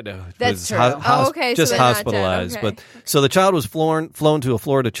dead. That's true. Okay, just so hospitalized. Okay. But so the child was flown to a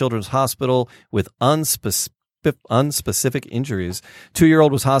Florida Children's Hospital with unspecific injuries.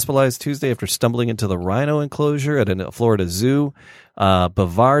 2-year-old was hospitalized Tuesday after stumbling into the rhino enclosure at a Florida zoo,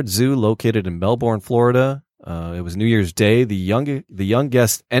 Bavard Zoo, located in Melbourne, Florida. It was New Year's Day. The young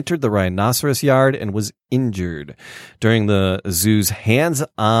guest entered the rhinoceros yard and was injured during the zoo's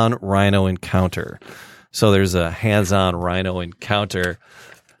hands-on rhino encounter. So there's a hands-on rhino encounter.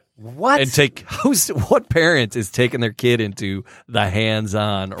 What? And what parent is taking their kid into the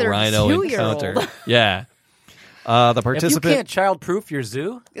hands-on rhino encounter? Yeah. The participant. If you can't child-proof your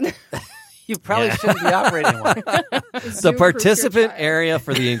zoo, You probably shouldn't be operating one. The participant area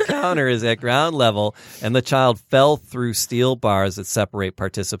for the encounter is at ground level, and the child fell through steel bars that separate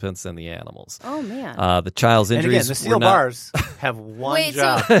participants and the animals. Oh, man. The child's injuries. And again, the steel bars have one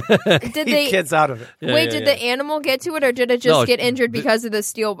job. Did Keep kids out of it. Did the animal get to it, or did it just get injured because of the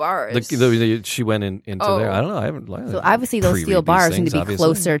steel bars? She went into there. I don't know. I haven't. So obviously those steel bars need to be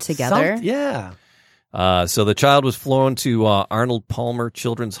closer together. Yeah. So the child was flown to Arnold Palmer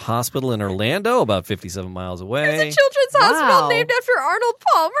Children's Hospital in Orlando, about 57 miles away. There's a children's hospital named after Arnold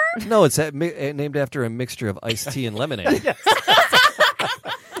Palmer? No, it's named after a mixture of iced tea and lemonade. No,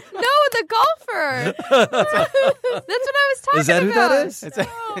 the golfer. That's what I was talking about. Is that who that is? Is that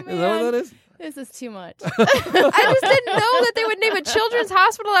what that is? This is too much. I just didn't know that they would name a children's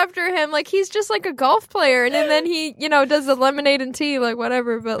hospital after him. Like, he's just like a golf player, and then he, does the lemonade and tea, like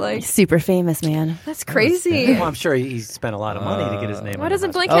whatever. But like, super famous, man. That's crazy. Well, I'm sure he spent a lot of money to get his name. Why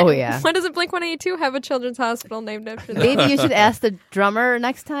doesn't Blink? Why doesn't Blink-182 have a children's hospital named after them? Maybe you should ask the drummer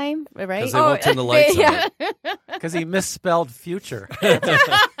next time, right? Because they won't turn the lights on. Because he misspelled future.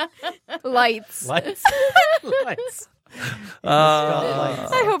 Lights. Lights.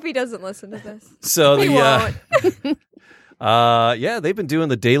 I hope he doesn't listen to this. So he won't. They've been doing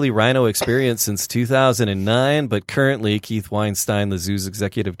the Daily Rhino Experience since 2009, but currently Keith Weinstein, the zoo's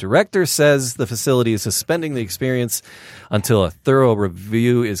executive director, says the facility is suspending the experience until a thorough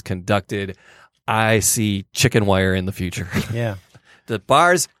review is conducted. I see chicken wire in the future. Yeah. The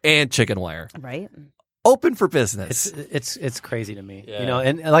bars and chicken wire. Right. Open for business. It's crazy to me. Yeah.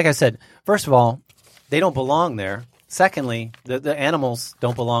 And like I said, first of all, they don't belong there. Secondly, the animals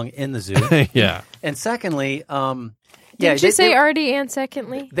don't belong in the zoo. Yeah. And secondly, did you say already and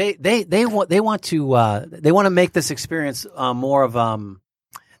secondly? They want to make this experience more of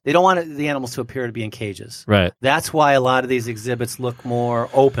they don't want the animals to appear to be in cages. Right. That's why a lot of these exhibits look more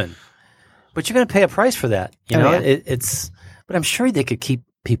open. But you're going to pay a price for that. It's but I'm sure they could keep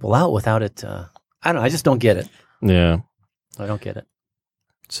people out without it. I don't know. I just don't get it. Yeah. I don't get it.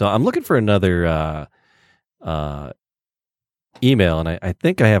 So I'm looking for another email, and I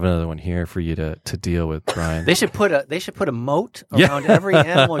think I have another one here for you to deal with, Brian. They should put a moat around every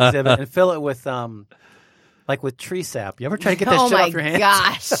animal exhibit and fill it with like with tree sap. You ever try to get that shit off your hands? Oh my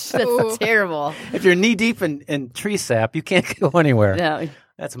gosh, that's terrible. If you're knee deep in tree sap, you can't go anywhere. No,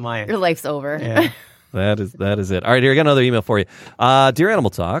 that's mine. Your life's over. Yeah. That is it. All right, here I got another email for you. Dear Animal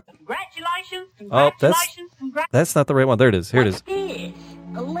Talk. Congratulations. That's not the right one. There it is. Here it is.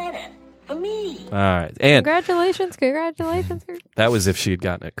 A letter for me. All right, and congratulations. That was if she had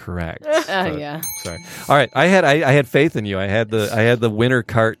gotten it correct. Yeah. Sorry. All right, I had faith in you. I had the winter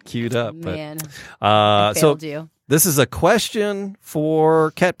cart queued up. Man, but, I failed you. This is a question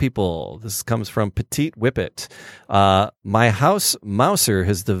for cat people. This comes from Petite Whippet. My house mouser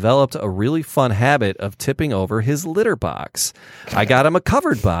has developed a really fun habit of tipping over his litter box. I got him a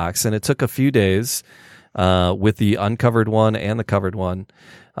covered box, and it took a few days with the uncovered one and the covered one.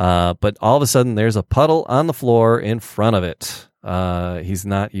 But all of a sudden, there's a puddle on the floor in front of it. He's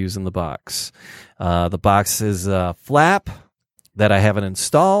not using the box. The box is a flap that I haven't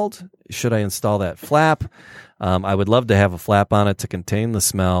installed. Should I install that flap? I would love to have a flap on it to contain the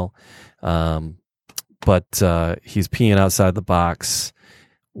smell, but he's peeing outside the box.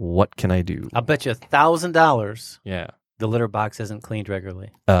 What can I do? I'll bet you $1,000. Yeah, the litter box isn't cleaned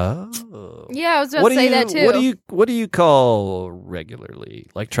regularly. Oh, yeah, I was about to say that too. What do you call regularly?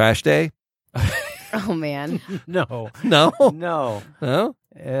 Like trash day? Oh man, no.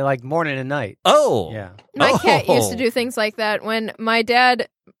 Like morning and night. Oh, yeah. My cat used to do things like that. When my dad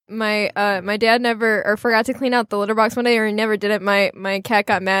never forgot to clean out the litter box one day, or he never did it. My cat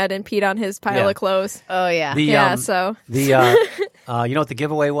got mad and peed on his pile of clothes. Oh yeah, you know what the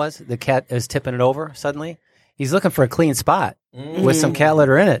giveaway was? The cat is tipping it over suddenly. He's looking for a clean spot with some cat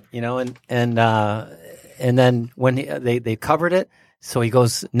litter in it, and then when they covered it, so he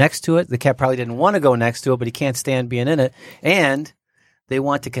goes next to it. The cat probably didn't want to go next to it, but he can't stand being in it, and they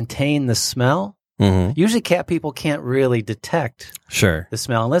want to contain the smell. Mm-hmm. Usually cat people can't really detect the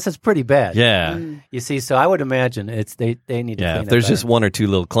smell unless it's pretty bad. Yeah. You see, so I would imagine they need to clean it. Yeah, if there's just one or two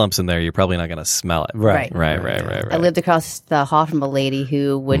little clumps in there, you're probably not going to smell it. Right. I lived across the hall from a lady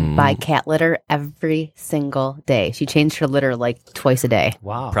who would buy cat litter every single day. She changed her litter like twice a day.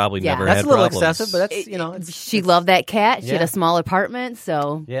 Wow. Probably never that's had a little problems. excessive, but that's, she loved that cat. She had a small apartment,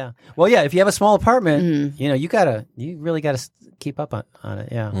 so. Yeah. Well, yeah, if you have a small apartment, you really got to keep up on it.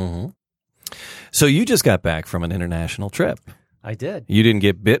 Yeah. Mm-hmm. So you just got back from an international trip. I did. You didn't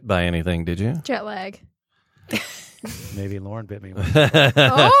get bit by anything, did you? Jet lag. Maybe Lauren bit me.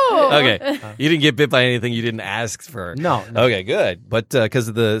 Oh, okay. You didn't get bit by anything you didn't ask for. No. Okay, good. But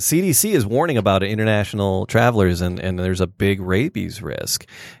because the CDC is warning about international travelers, and there's a big rabies risk,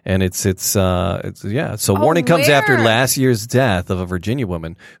 and it's So warning comes after last year's death of a Virginia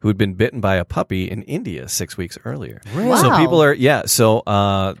woman who had been bitten by a puppy in India 6 weeks earlier. Really? Wow. So people are So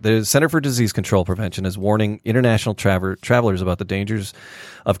the Center for Disease Control Prevention is warning international travelers about the dangers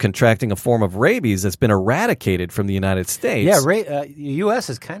of contracting a form of rabies that's been eradicated from the United States. Yeah, the U.S.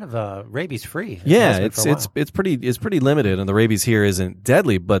 is kind of rabies free. Yeah, it's pretty limited, and the rabies here isn't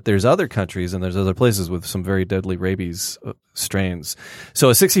deadly. But there's other countries and there's other places with some very deadly rabies strains. So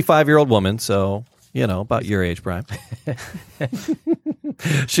a 65-year-old woman, so about your age, Brian.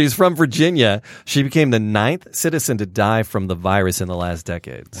 She's from Virginia. She became the 9th citizen to die from the virus in the last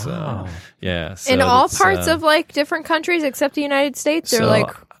decade. Wow. So, yeah. So in all parts of different countries except the United States, they're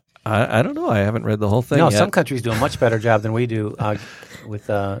I don't know. I haven't read the whole thing. No, yet. some countries do a much better job than we do with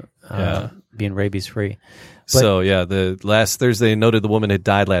being rabies free. The last Thursday noted the woman had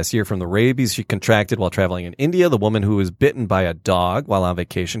died last year from the rabies she contracted while traveling in India. The woman who was bitten by a dog while on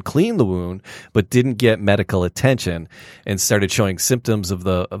vacation cleaned the wound but didn't get medical attention and started showing symptoms of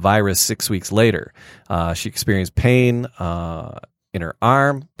the virus 6 weeks later. She experienced pain in her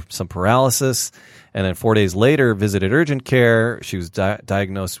arm, some paralysis, and then 4 days later visited urgent care. She was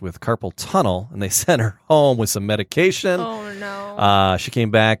diagnosed with carpal tunnel, and they sent her home with some medication. Oh, no. She came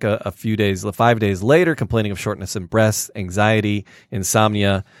back 5 days later, complaining of shortness in breath, anxiety,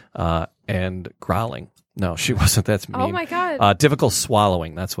 insomnia, and growling. No, she wasn't. That's mean. Oh, my God. Difficult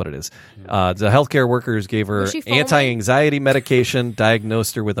swallowing. That's what it is. The healthcare workers gave her Was she foaming? anti-anxiety medication,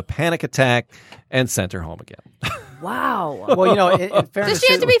 diagnosed her with a panic attack, and sent her home again. Wow. Well, in fairness, Does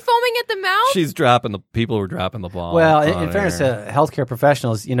she have to be foaming at the mouth? People were dropping the ball. Well, in fairness to healthcare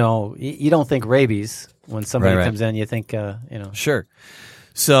professionals, you don't think rabies when somebody comes in. You think, Sure.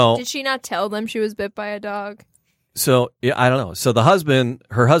 So Did she not tell them she was bit by a dog? So I don't know. So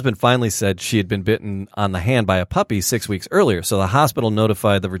her husband finally said she had been bitten on the hand by a puppy 6 weeks earlier. So the hospital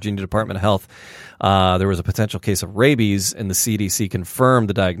notified the Virginia Department of Health there was a potential case of rabies, and the CDC confirmed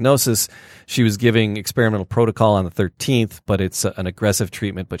the diagnosis. She was giving experimental protocol on the 13th, but it's an aggressive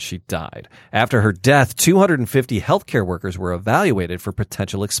treatment, but she died. After her death, 250 healthcare workers were evaluated for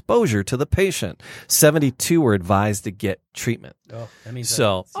potential exposure to the patient. 72 were advised to get treatment. Oh, that means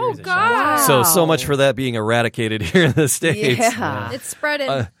so. Oh, God. So much for that being eradicated here in the States. Yeah. It's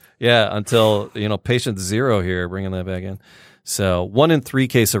spreading. Until, patient 0 here, bringing that back in. So 1 in 3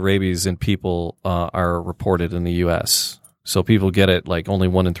 cases of rabies in people are reported in the U.S. So people get it, only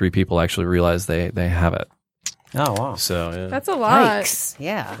 1 in 3 people actually realize they have it. Oh, wow. So That's a lot. Yikes.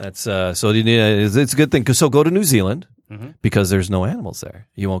 Yeah. That's it's a good thing. So go to New Zealand because there's no animals there.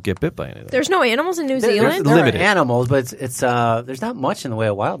 You won't get bit by anything. There's no animals in New Zealand? There are limited animals, but it's there's not much in the way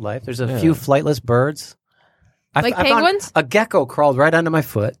of wildlife. There's a few flightless birds. Like I penguins? found a gecko crawled right under my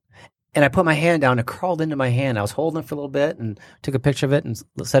foot. And I put my hand down. It crawled into my hand. I was holding it for a little bit and took a picture of it and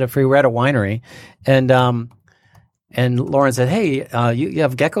set it free. We're at a winery, and Lauren said, "Hey, you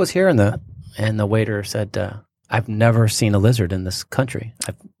have geckos here?" And the waiter said, "I've never seen a lizard in this country."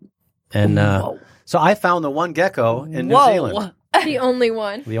 So I found the one gecko in New Zealand. The only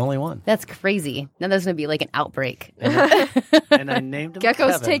one. The only one. That's crazy. Now there's going to be an outbreak. And I named him Geckos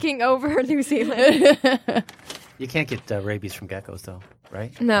Kevin. taking over New Zealand. You can't get rabies from geckos, though,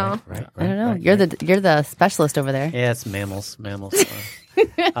 right? No. Right. I don't know. You're the specialist over there. Yeah, it's mammals. You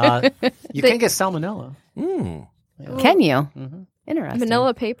can get salmonella. Can you? Mm-hmm. Interesting.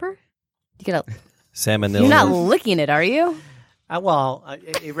 Vanilla paper? You get Salmonella. You're not licking it, are you?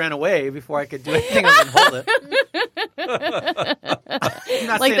 It ran away before I could do anything other than hold it. I'm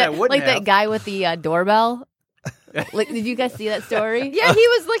not saying I wouldn't have. That guy with the doorbell. Did you guys see that story? Yeah, he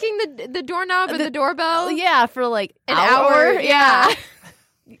was licking the doorknob and the doorbell. Yeah, for an hour. Yeah.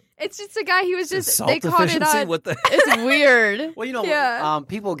 It's just a guy. He was just Salt they caught it deficiency? on. What the? It's weird. Well,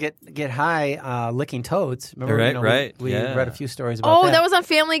 people get high licking toads. Remember, Right. We read a few stories about that. Oh, that was on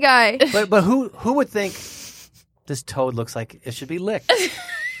Family Guy. But who would think this toad looks like it should be licked? I'm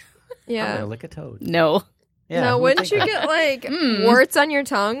Yeah. gonna lick a toad. No. Yeah, No, who would wouldn't think you that? get warts on your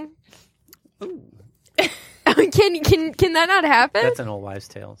tongue? Can that not happen? That's an old wives'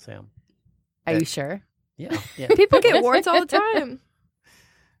 tale, Sam. Are you sure? Yeah. People get warts all the time.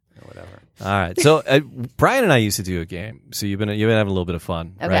 Whatever. All right. So Brian and I used to do a game. So you've been having a little bit of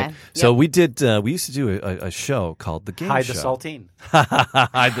fun, Okay. right? So we used to do a show called The Game Hide Show. the saltine.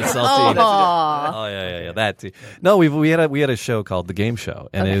 Hide the saltine. Aw. Oh yeah, that too. No, we had a show called The Game Show,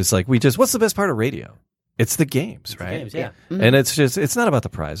 and it was what's the best part of radio? It's the games, right? Games, yeah. Mm-hmm. And it's not about the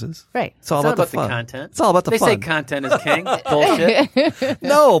prizes. Right. It's all about the fun. The content. It's all about the fun. They say content is king. Bullshit.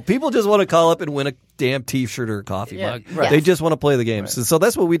 No, people just want to call up and win a damn T-shirt or a coffee mug. Right. They just want to play the games. Right. So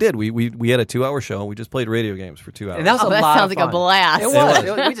that's what we did. We had a 2-hour show and we just played radio games for 2 hours. And that was that sounds like a blast. It was.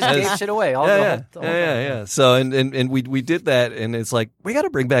 We just gave shit away. Yeah. So and we did that, and it's like we got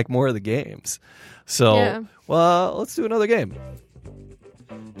to bring back more of the games. So well, let's do another game.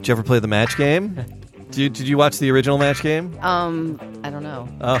 Did you ever play the match game? Did you watch the original match game? I don't know.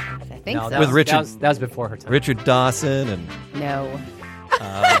 Oh, I think so. With Richard. That was before her time. Richard Dawson and No.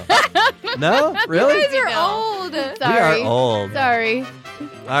 no, really? You guys are old. Sorry. We are old. Sorry.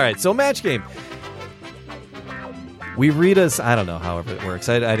 All right, so match game. We read us. I don't know. However it works.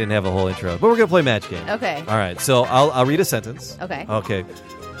 I didn't have a whole intro, but we're gonna play match game. Okay. All right. So I'll read a sentence. Okay. Okay.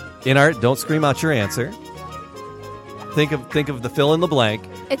 Don't scream out your answer. Think of the fill in the blank.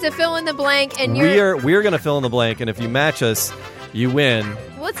 It's a fill in the blank, and we're gonna fill in the blank, and if you match us, you win.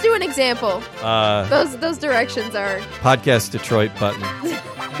 Let's do an example. Those directions are Podcast Detroit button.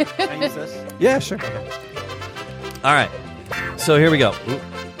 Can I use this? Yeah, sure. All right. So here we go.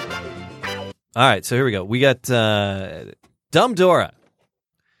 All right. So here we go. We got Dumb Dora.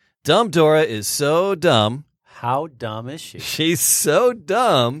 Dumb Dora is so dumb. How dumb is she? She's so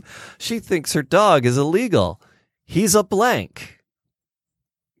dumb. She thinks her dog is illegal. He's a blank.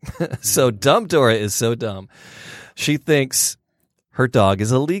 So Dumb Dora is so dumb. She thinks her dog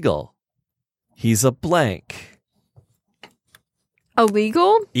is illegal. He's a blank.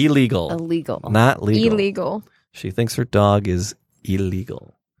 illegal. Illegal. Not legal. Illegal. She thinks her dog is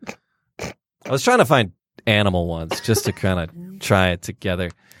illegal. I was trying to find animal ones just to kind of try it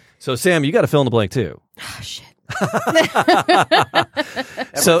together. So Sam, you got to fill in the blank too. Oh, shit.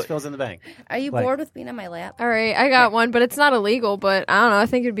 Everyone fills in the bank. Are you bored with being on my lap? All right, I got one, but it's not illegal. But I don't know. I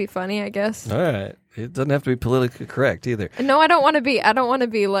think it'd be funny. I guess. All right. It doesn't have to be politically correct either. No, I don't want to be. I don't want to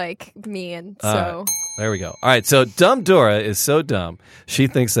be like mean. So there we go. All right. So Dumb Dora is so dumb. She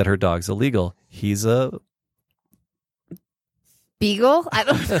thinks that her dog's illegal. He's a beagle? I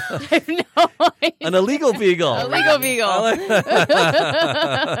don't know. I have no idea. An illegal beagle. Illegal beagle.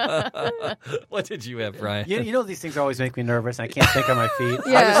 What did you have, Brian? You know these things always make me nervous, and I can't think on my feet.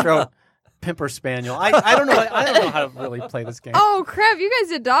 Yeah. I just wrote Pimper Spaniel. I don't know. I don't know how to really play this game. Oh crap! You guys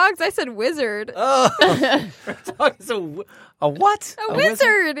did dogs. I said wizard. Oh. Dog is a what? A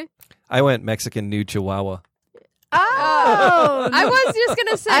wizard. I went Mexican New Chihuahua. Oh, I was just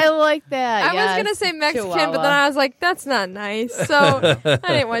gonna say. I like that. I was gonna say Mexican, Chihuahua. but then I was like, that's not nice. So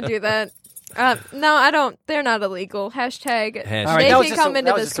I didn't want to do that. No, I don't. They're not illegal. Hashtag. All They right, that was can just come into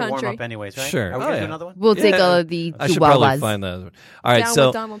that was this just a country. warm up anyways, right? Sure. Are we Oh, gonna yeah. do another one? We'll take the I should probably chihuahuas. find those. All right, Down so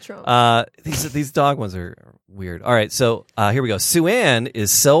with Donald Trump. these dog ones are weird. All right, so here we go. Sue Ann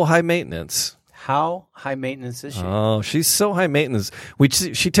is so high maintenance. How high maintenance is she? Oh, she's so high maintenance.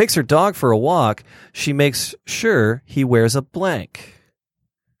 She takes her dog for a walk. She makes sure he wears a blank.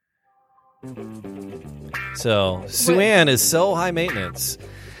 So Sue Ann is so high maintenance.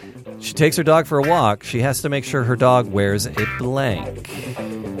 She takes her dog for a walk. She has to make sure her dog wears a blank.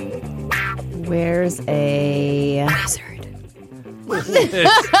 Wears a Wizard.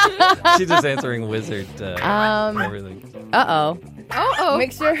 She's just answering wizard. Everything. Uh-oh. Oh.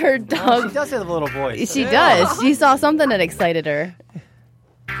 Make sure her Oh, dog... she does have a little voice. She does. She saw something that excited her.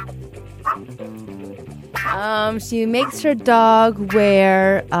 She makes her dog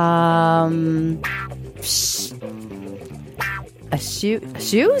wear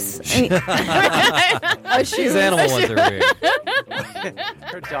shoes? These animal ones are weird.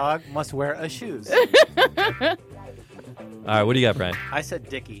 Her dog must wear a shoes. All right, what do you got, Brian? I said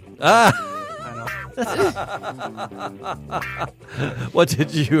Dickie. Ah, I know. what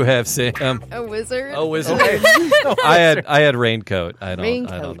did you have, Sam? A wizard. Oh, wizard. I had raincoat. I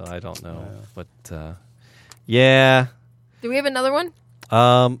don't know. But yeah. Do we have another one?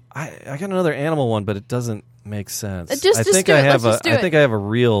 I got another animal one, but it doesn't make sense. Just do it. Let's just do it. I think I have a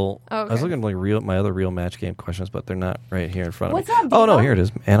real. Oh, okay. I was looking at my other real match game questions, but they're not right here in front of What's me. that, Oh no, Dino? here it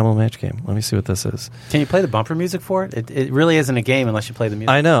is. Animal match game. Let me see what this is. Can you play the bumper music for it? It really isn't a game unless you play the music.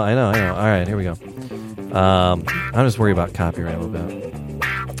 I know. All right, here we go. I'm just worried about copyright a little bit.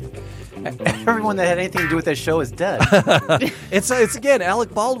 Everyone that had anything to do with that show is dead. It's again.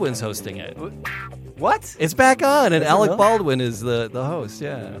 Alec Baldwin's hosting it. What? It's back on, and Is it Alec really? Baldwin is the host.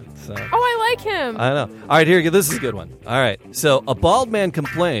 Yeah. So. Oh, I like him. I know. All right, here. This is a good one. All right. So, a bald man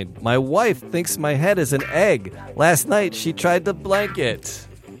complained, "My wife thinks my head is an egg. Last night, she tried to blank it."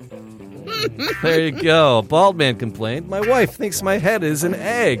 There you go. A bald man complained, "My wife thinks my head is an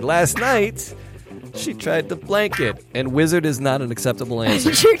egg. Last night, she tried to blank it." And wizard is not an acceptable answer.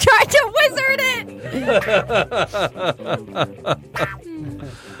 You tried to wizard it.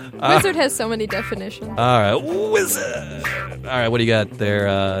 Wizard has so many definitions. All right, wizard. All right, what do you got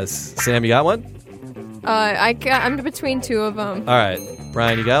there, Sam? You got one? I'm between two of them. All right,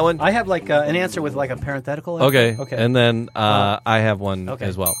 Brian, you got one? I have like an answer with like a parenthetical. Okay. And then I have one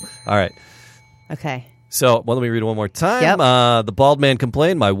as well. All right. Okay. So, let me read it one more time. Yep. The bald man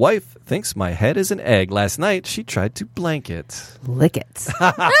complained, "My wife thinks my head is an egg. Last night, she tried to blank it." Lick it.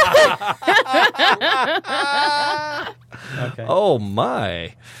 Okay. Oh,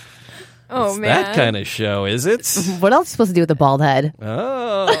 my. Oh, It's man. that kind of show, is it? What else are you supposed to do with a bald head?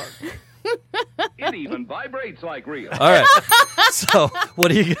 Oh. It even vibrates like real. All right. So, what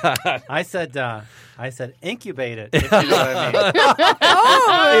do you got? I said incubate it. If you know what I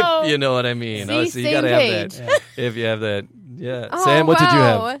mean. If you know what I mean. See, So you same got to have page. that. If you have that. Yeah. Oh, Sam, what did you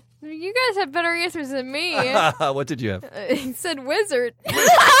have? wow. You guys have better answers than me. What did you have? He said wizard. No,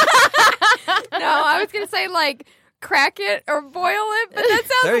 I was going to say, like, crack it or boil it, but that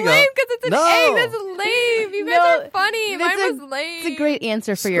There sounds you go. lame because it's an No. egg. That's lame. You guys are funny. Mine was lame. It's a great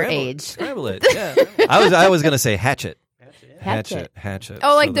answer for your age. Scramble it. Yeah. I was going to say hatchet. Hatchet. So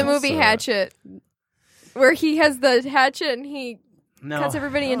Oh, like the that's, movie Hatchet, where he has the hatchet and he cuts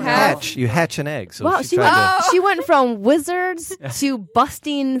everybody in half. Hatch. You hatch an egg. So Wow, she tried to. she went from wizards to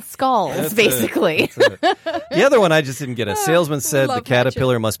busting skulls, That's basically. The other one I just didn't get. A salesman said the love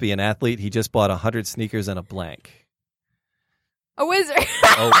caterpillar must be an athlete. He just bought 100 sneakers and a blank. A wizard.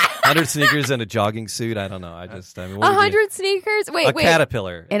 100 sneakers and a jogging suit. I don't know. I mean, what would you- 100 sneakers. Wait, a wait.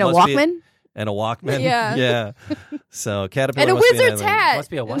 caterpillar And a Must be Walkman? and a Walkman. Yeah. Yeah. So caterpillar And a must be an wizard's athlete. hat. Must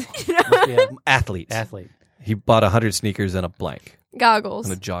be a what? Must be a Athlete. athlete. He bought 100 sneakers and a blank Goggles.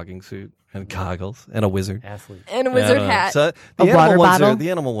 and a jogging suit and goggles and a wizard. Athlete. And a I wizard don't know. hat. So A the animal water ones bottle?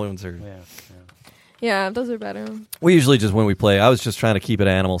 the animal ones are. Yeah. Yeah, those are better. We usually just when we play. I was just trying to keep it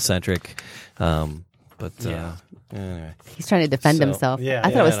animal centric, but anyway. He's trying to defend So- himself. Yeah, I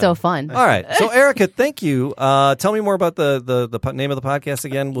thought it was so fun. All right. So, Aricka, thank you. Tell me more about the name of the podcast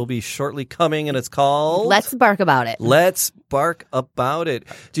again. Will be shortly coming, and it's called Let's bark about it. Let's Bark About It.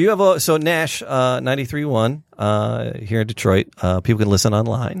 Do you have Nash 93.1 here in Detroit? People can listen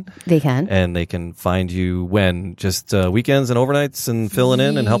online, They can. and they can find you when just weekends and overnights and filling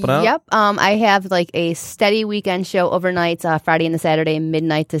in and helping out. Yep. I have like a steady weekend show overnights, Friday and the Saturday,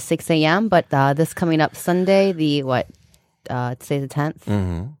 midnight to 6 a.m. But this coming up Sunday, today's the 10th?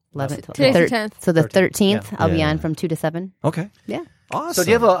 Mm-hmm. 11th. Today's the 10th. So the 13th, Yeah. I'll be on from 2 to 7. Okay. Yeah. Awesome. So do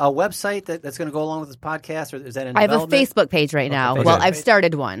you have a website that's going to go along with this podcast, or is that in I have a development? Facebook page right now. Okay. Well, I've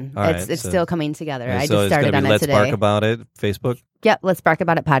started one. All right, It's so- still coming together. And I so just it's gonna started be on it Let's today. Bark About It Facebook. Yep. Let's bark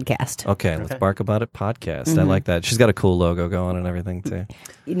about it podcast. Okay, Let's Bark About It podcast. I like that. She's got a cool logo going and everything too.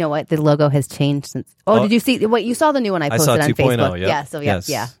 You know what? The logo has changed since. Oh, did you see? Wait, you saw the new one I I saw posted on 2.0, Facebook? yep. Yeah. So Yes.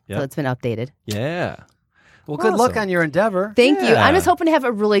 yeah. Yep. So it's been updated. Yeah. Well, good luck Awesome. on your endeavor. Thank you. Yeah. I'm just hoping to have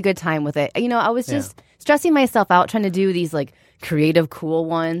a really good time with it. I was just stressing myself out trying to do these like creative, cool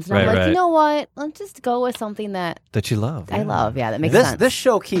ones. And I'm like, Right. you know what? Let's just go with something that That you love. I love. Yeah, that makes This sense. this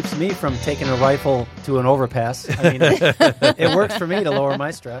show keeps me from taking a rifle to an overpass. I mean, it works for me to lower my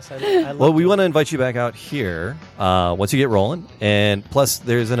stress. I love Well, we it. want to invite you back out here once you get rolling. And plus,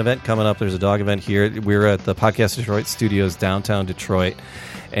 there's an event coming up. There's a dog event here. We're at the Podcast Detroit Studios, downtown Detroit.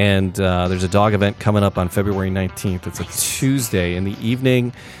 And there's a dog event coming up on February 19th. It's a Tuesday in the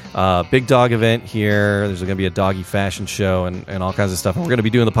evening. Big dog event here. There's going to be a doggy fashion show and all kinds of stuff. And we're going to be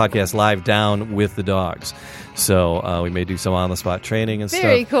doing the podcast live down with the dogs. So we may do some on-the-spot training and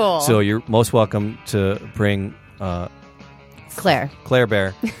Very stuff. cool. So you're most welcome to bring Claire. Claire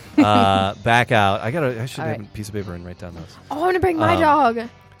Bear back out. I should All have right. a piece of paper and write down those. Oh, I'm going to bring my dog.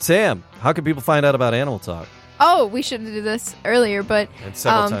 Sam, how can people find out about Animal Talk? Oh, we should do this earlier, but And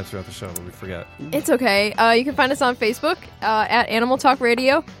several times throughout the show, but we forgot. it's okay. You can find us on Facebook at Animal Talk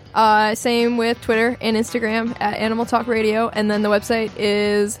Radio. Same with Twitter and Instagram at Animal Talk Radio. And then the website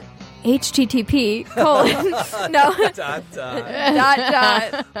is http : Oh,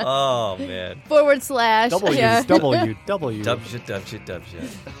 man.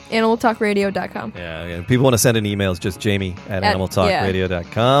 / animaltalkradio.com. Yeah, if people want to send in emails, just Jamie at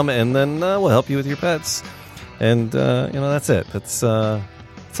animaltalkradio.com, and then we'll help you with your pets. And, that's it. That's all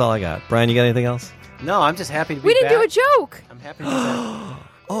I got. Brian, you got anything else? No, I'm just happy to be We didn't back. do a joke. I'm happy to be back.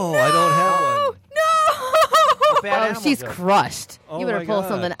 Oh, I don't have one. A bad Oh, animal she's joke. crushed. Oh you better my pull God.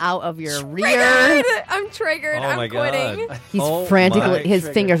 something out of your rear. I'm triggered. Oh, my I'm quitting. God. He's Oh frantic. my His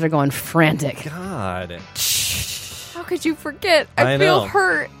trigger. fingers are going frantic. God. How could you forget? I I feel know.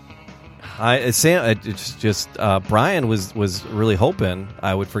 hurt. It's just Brian was really hoping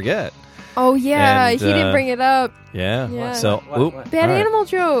I would forget. Oh, yeah. And, he didn't bring it up. Yeah. Yeah. So, What? oop. What? Bad All right. animal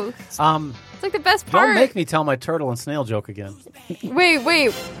jokes. It's like the best part. Don't make me tell my turtle and snail joke again.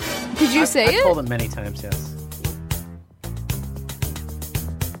 Wait. Did you say it? I've told it many times, yes.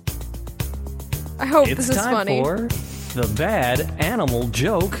 I hope this is funny. It's time for the bad animal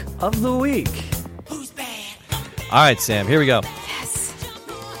joke of the week. Who's bad? All right, Sam, here we go. Yes.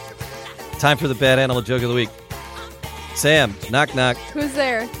 Time for the bad animal joke of the week. Sam, knock, knock. Who's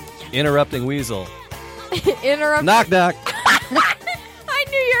there? Interrupting weasel. Interrupting. Knock, knock. I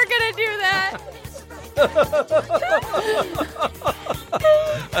knew you were going to do that.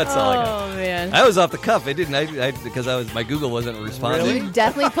 That's all I got. Oh, man. I was off the cuff. I didn't. I because my Google wasn't responding. You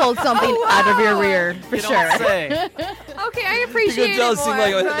definitely pulled something out of your rear, for You sure. don't say. Okay, I appreciate You could tell it it seemed more,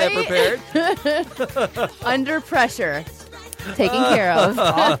 like I wasn't that prepared. Under pressure. Taken care of.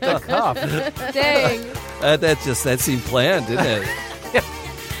 Off the cuff. Dang. That seemed planned, didn't it?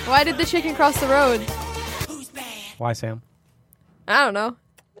 Why did the chicken cross the road? Why, Sam? I don't know.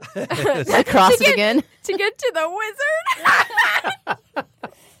 Cross it again. To get to the wizard.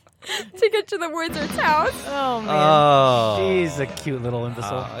 To get to the wizard's house. Oh, man. Oh. She's a cute little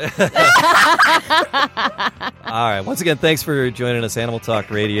imbecile. All right. Once again, thanks for joining us, Animal Talk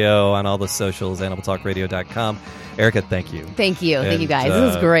Radio, on all the socials, animaltalkradio.com. Aricka, thank you. Thank you. Thank you, And, guys. This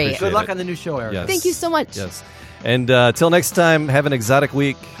was great. Good luck on the new show, Aricka. Yes. Thank you so much. Yes. And till next time, have an exotic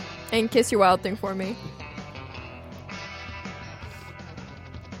week. And kiss your wild thing for me.